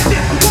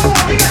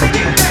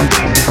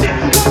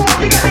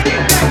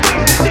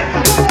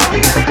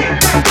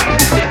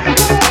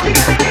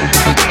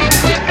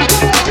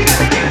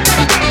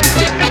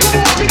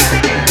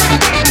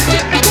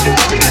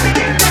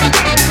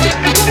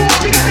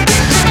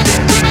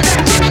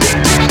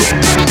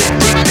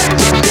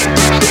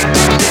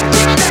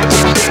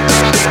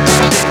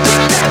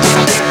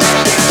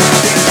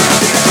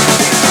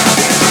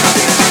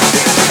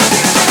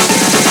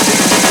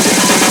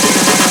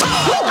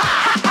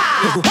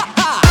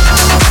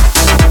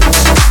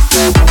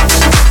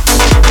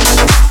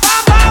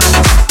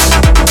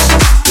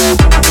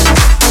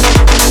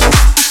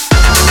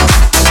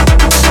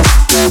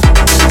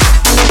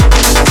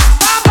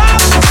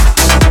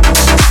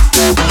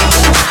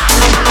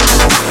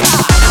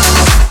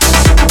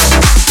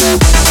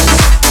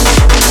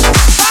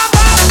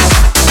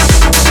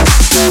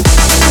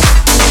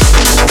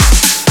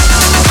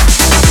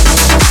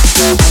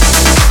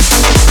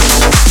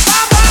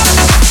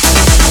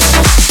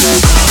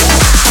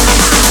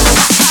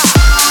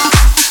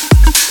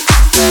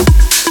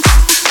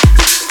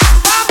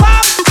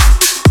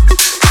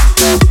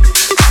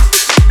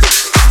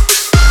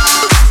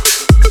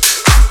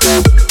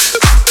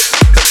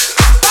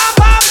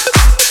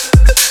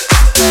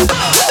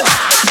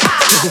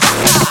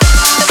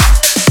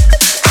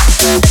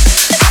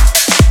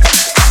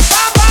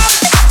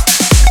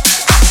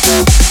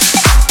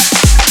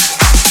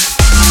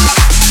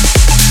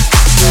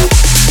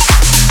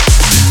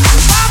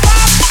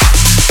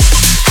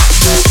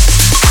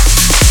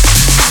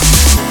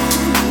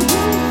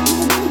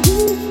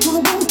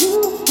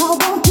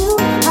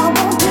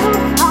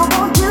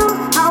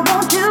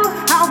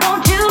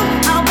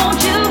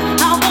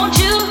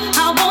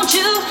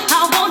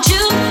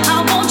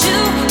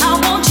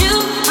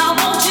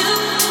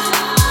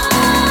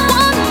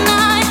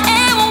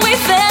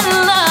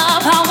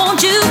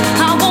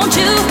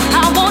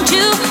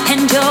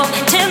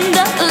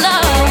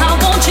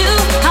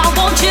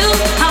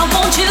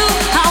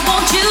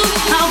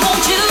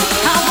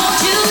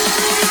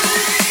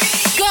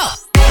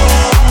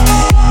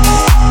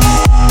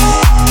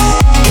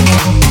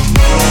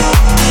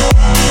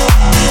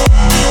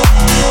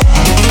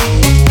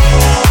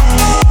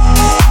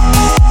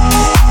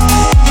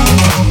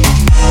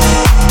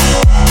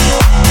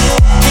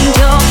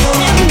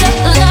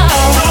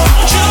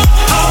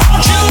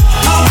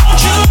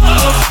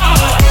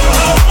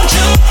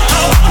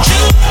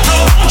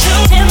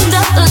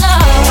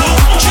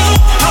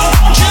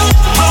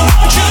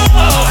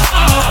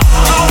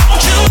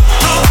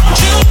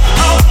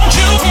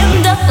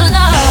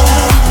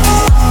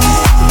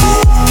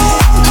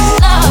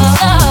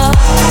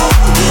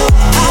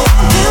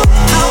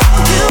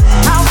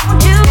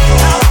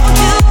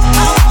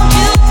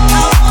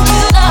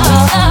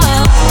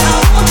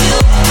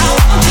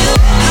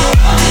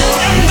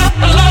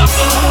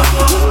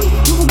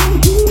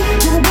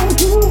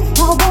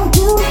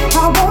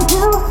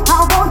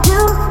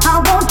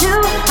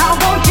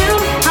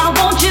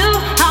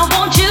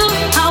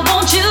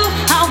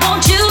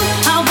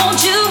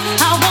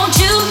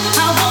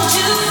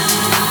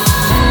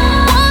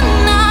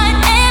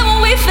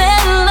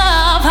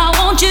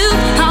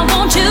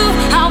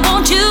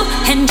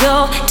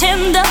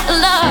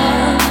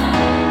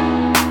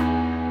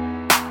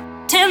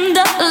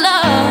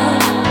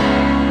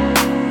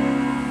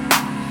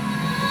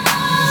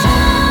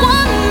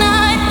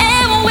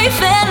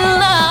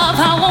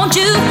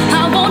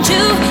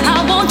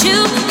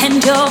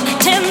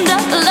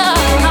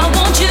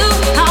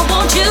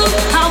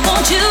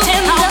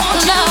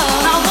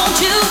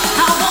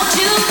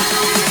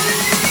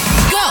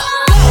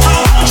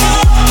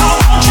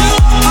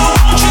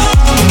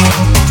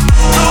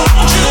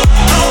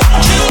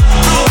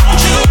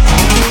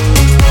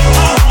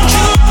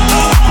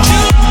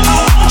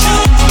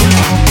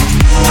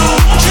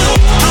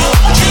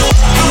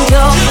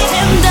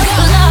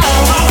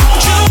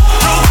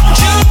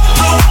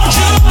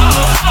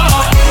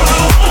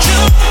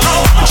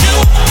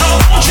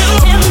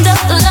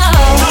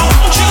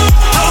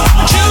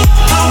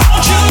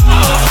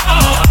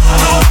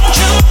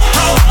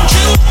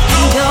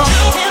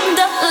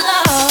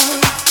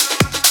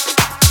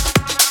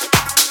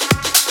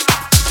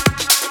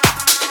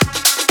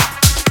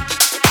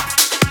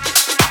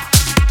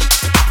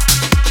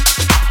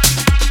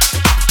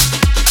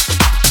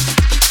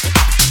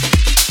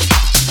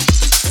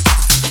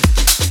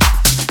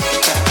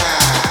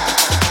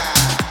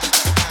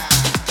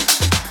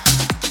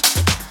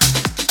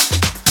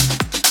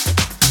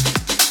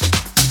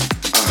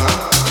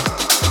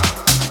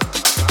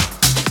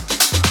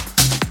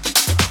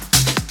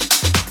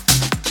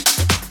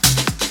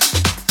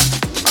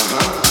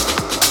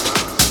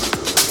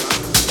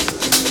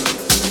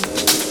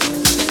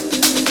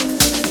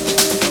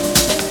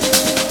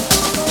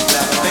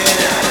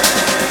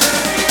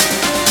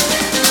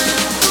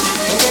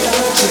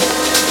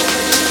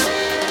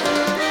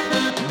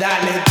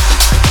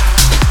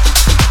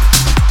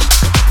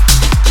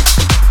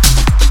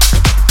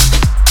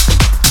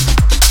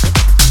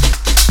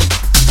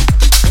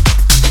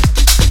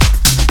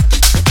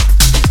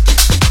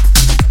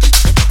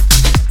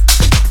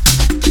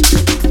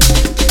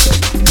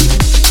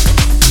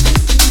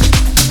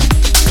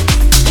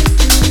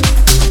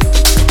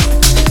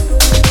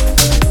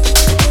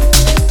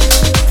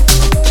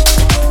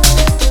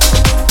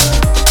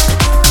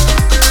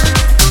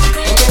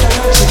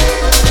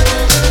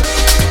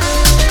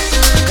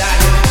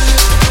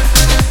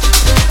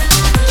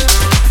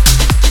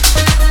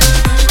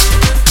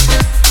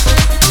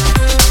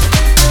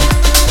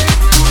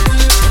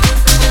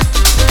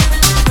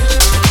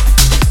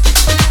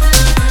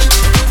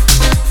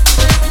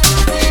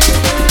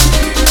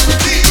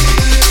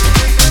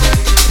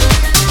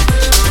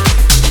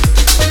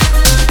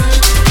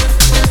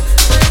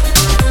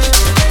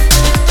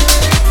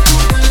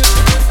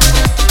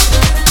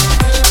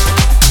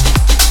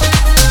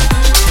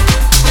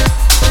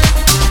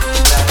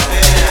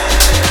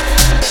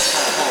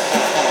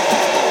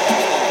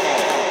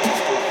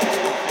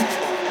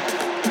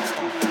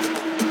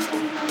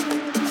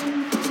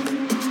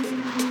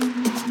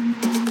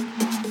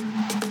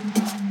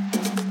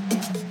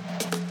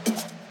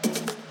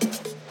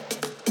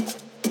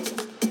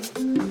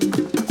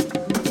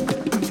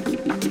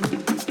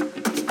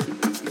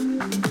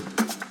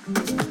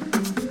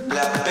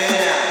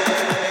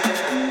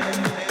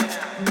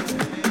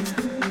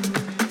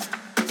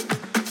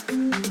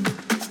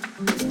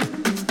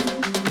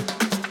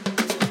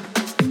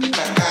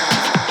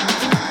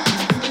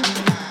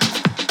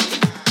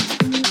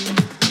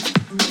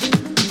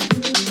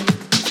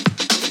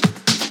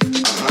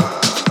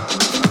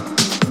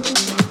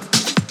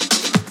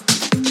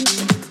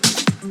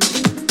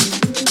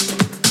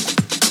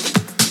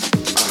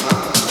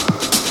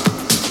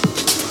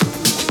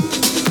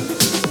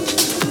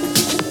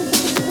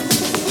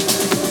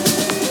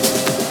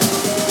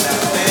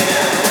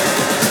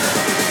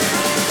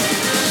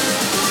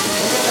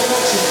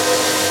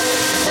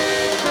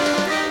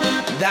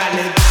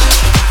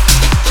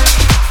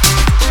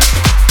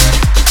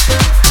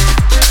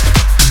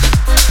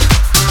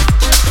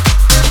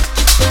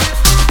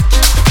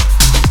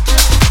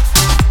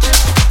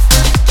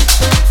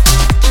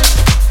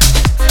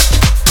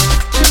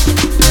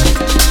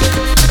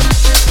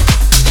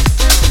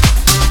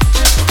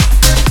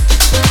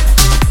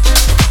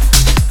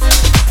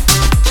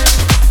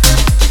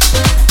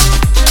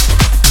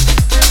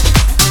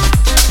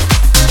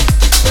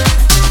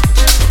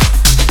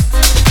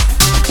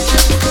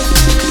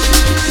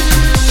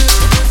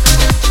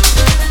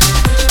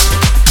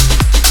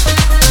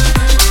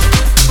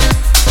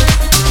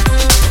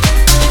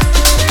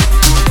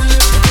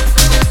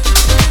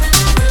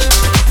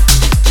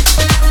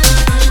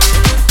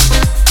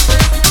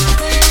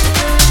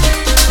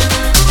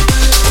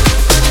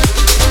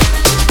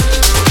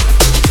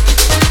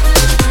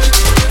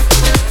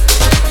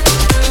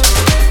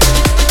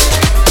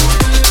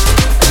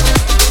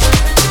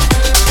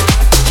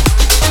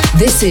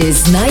This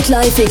is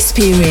Nightlife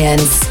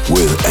Experience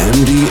with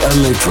MD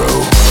Electro.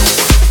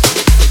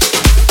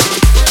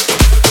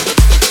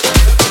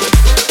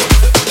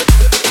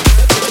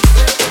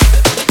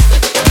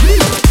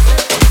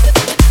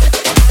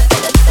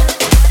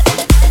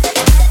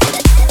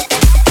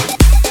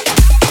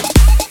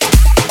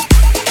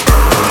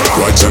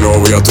 You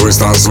know we are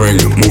twist and swing,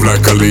 move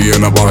like Ali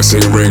in a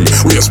boxing ring.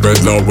 We are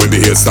spread love with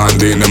the hate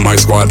standing. In my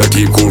squad I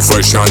keep cool,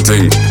 fresh and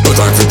ting. No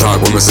time for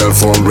talk when my cell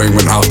phone ring.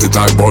 When half the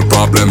talk about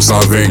problem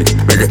solving.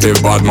 Negative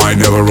bad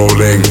mind never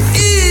rolling.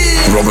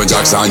 Rubber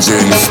jacks and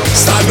gin.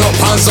 Stand up,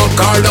 hands up,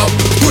 guard up.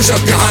 Push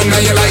up your hand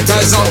and your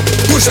lighters up.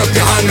 Push up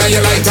your hand and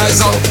your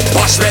lighters up.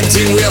 Wash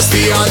venting, we'll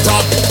stay on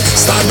top.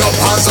 Stand up,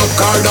 hands up,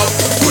 guard up.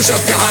 Push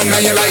up your hand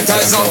and your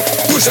lighters up.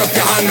 Push up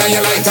your hand and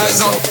your lighters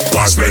up.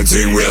 Wash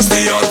venting, we'll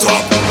stay on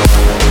top.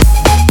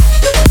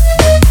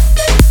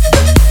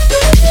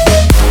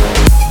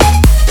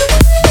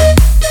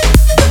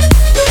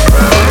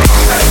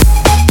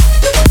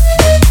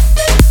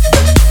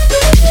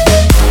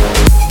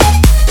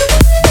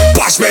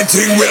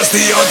 Thing we'll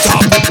stay on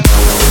top.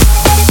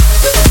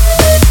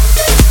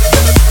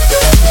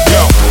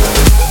 Yo.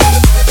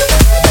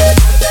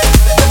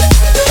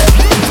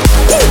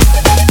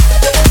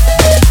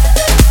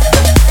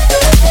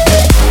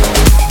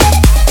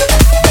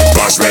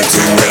 Bashment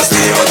thing we'll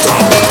stay on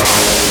top.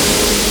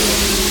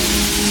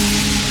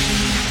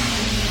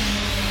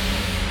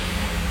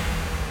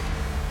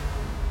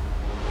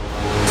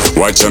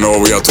 What you know,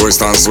 we are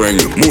twist and swing.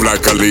 Move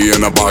like Ali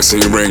in a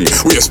boxing ring.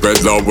 We are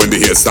spread love when the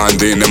hate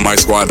standing. In my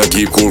squad I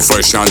keep cool,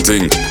 fresh and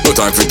ting. No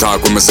time for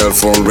talk when my cell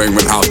phone ring.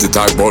 When half the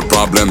talk about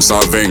problem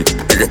solving.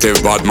 Negative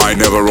bad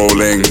mind never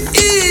rolling.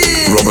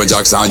 Rubber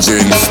jacks and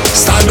gin.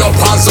 Stand up,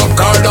 hands up,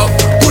 guard up.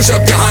 Push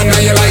up your hand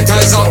and your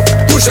lighters up.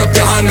 Push up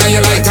your hand and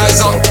your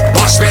lighters up.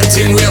 Wash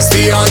venting, we'll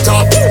stay on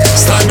top.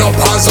 Stand up,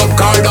 hands up,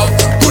 guard up.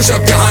 Push up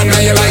your hand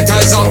and your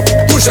lighters up.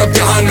 Push up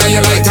your hand and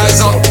your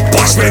lighters up.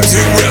 Wash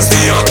venting, we'll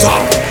stay on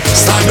top.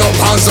 Stand up,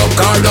 hands up,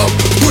 guard up.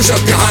 Push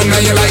up your hand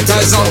and your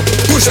lighters up.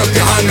 Push up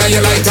your hand and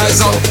your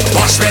lighters up.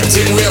 Wash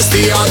venting, we'll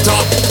stay on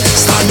top.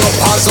 Stand up,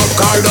 hands up,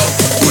 guard up.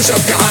 Push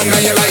up your hand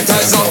and your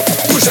lighters up.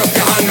 Push up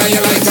your hand and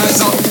your lighters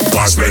up.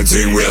 Wash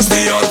venting, we'll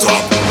stay on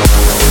top.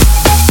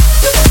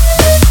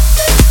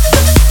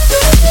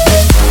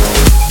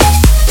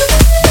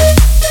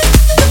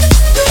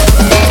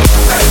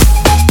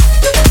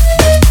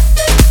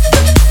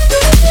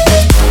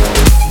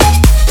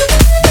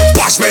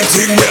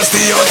 Thing we'll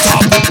stay on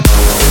top.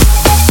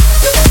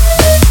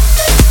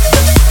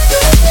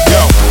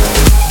 Yo.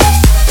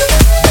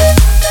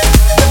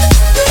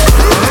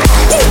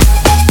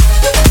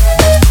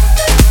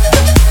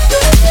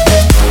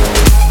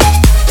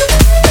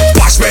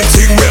 Bashment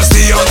thing we'll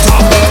stay on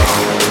top.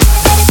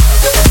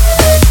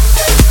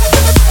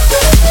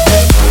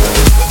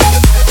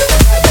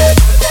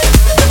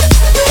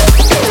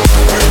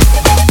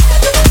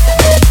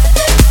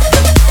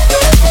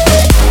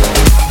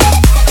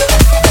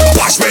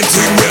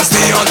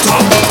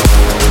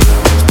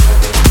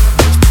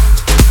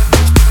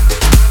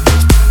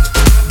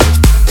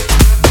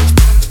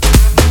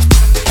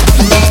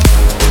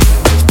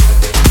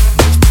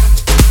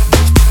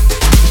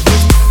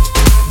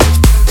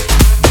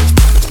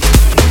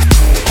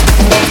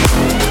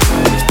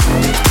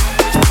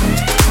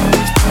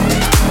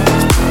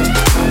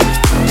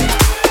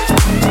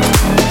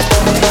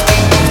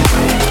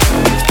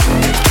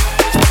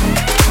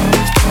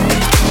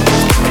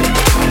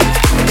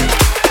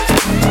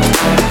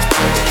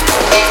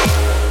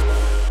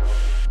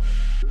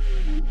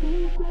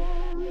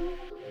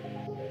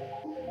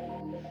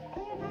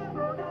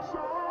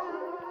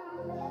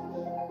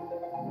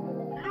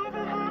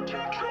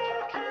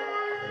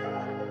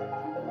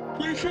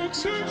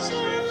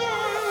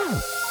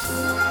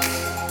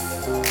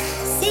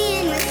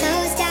 Seeing with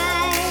those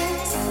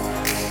eyes,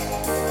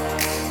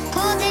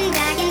 holding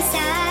back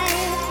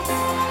inside.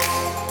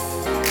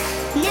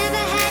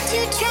 Never had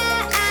to try.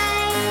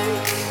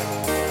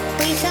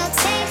 We felt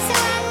safe, so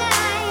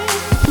alive.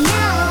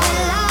 Now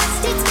we're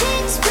lost, it's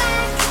pitch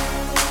black.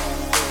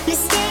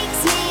 Mistakes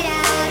made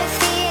out of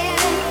fear.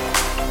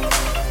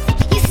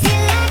 You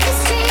feel like a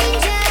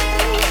stranger.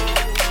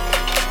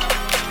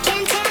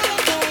 Can't tell it.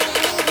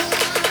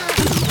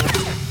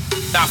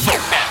 Now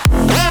fuck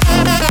that.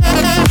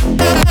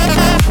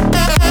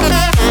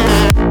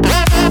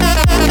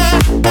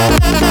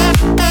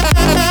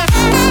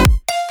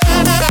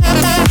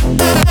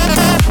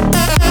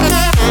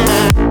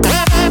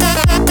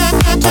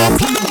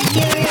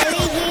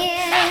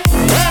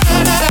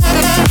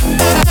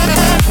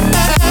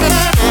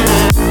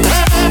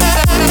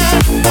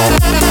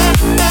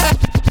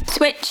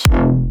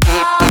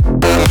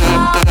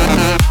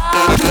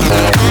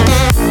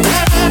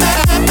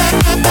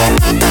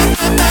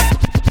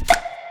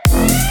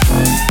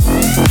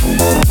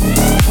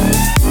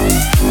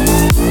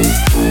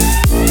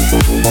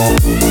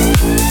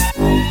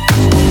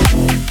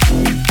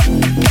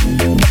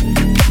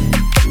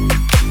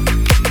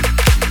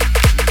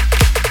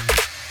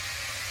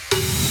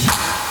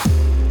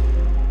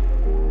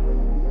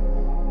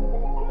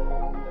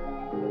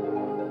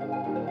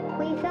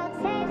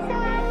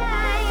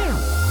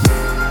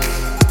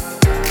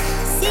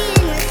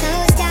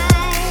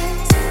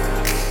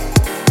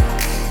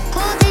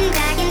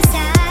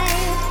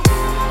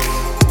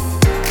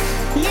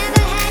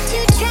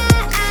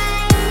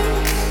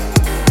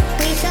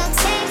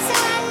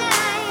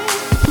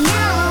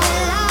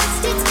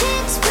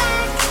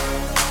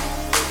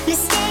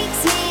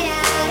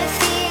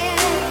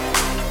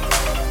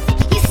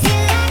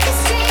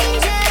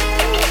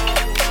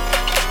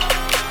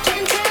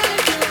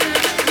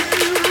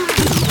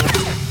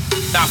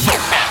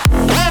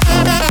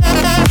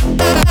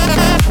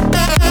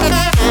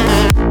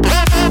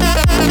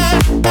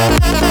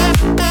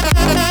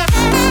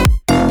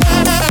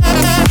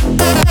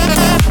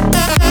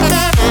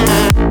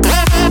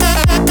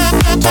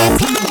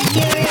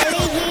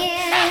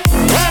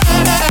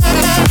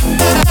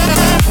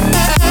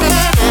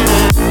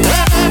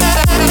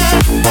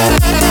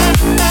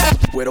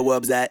 the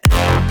wubs at.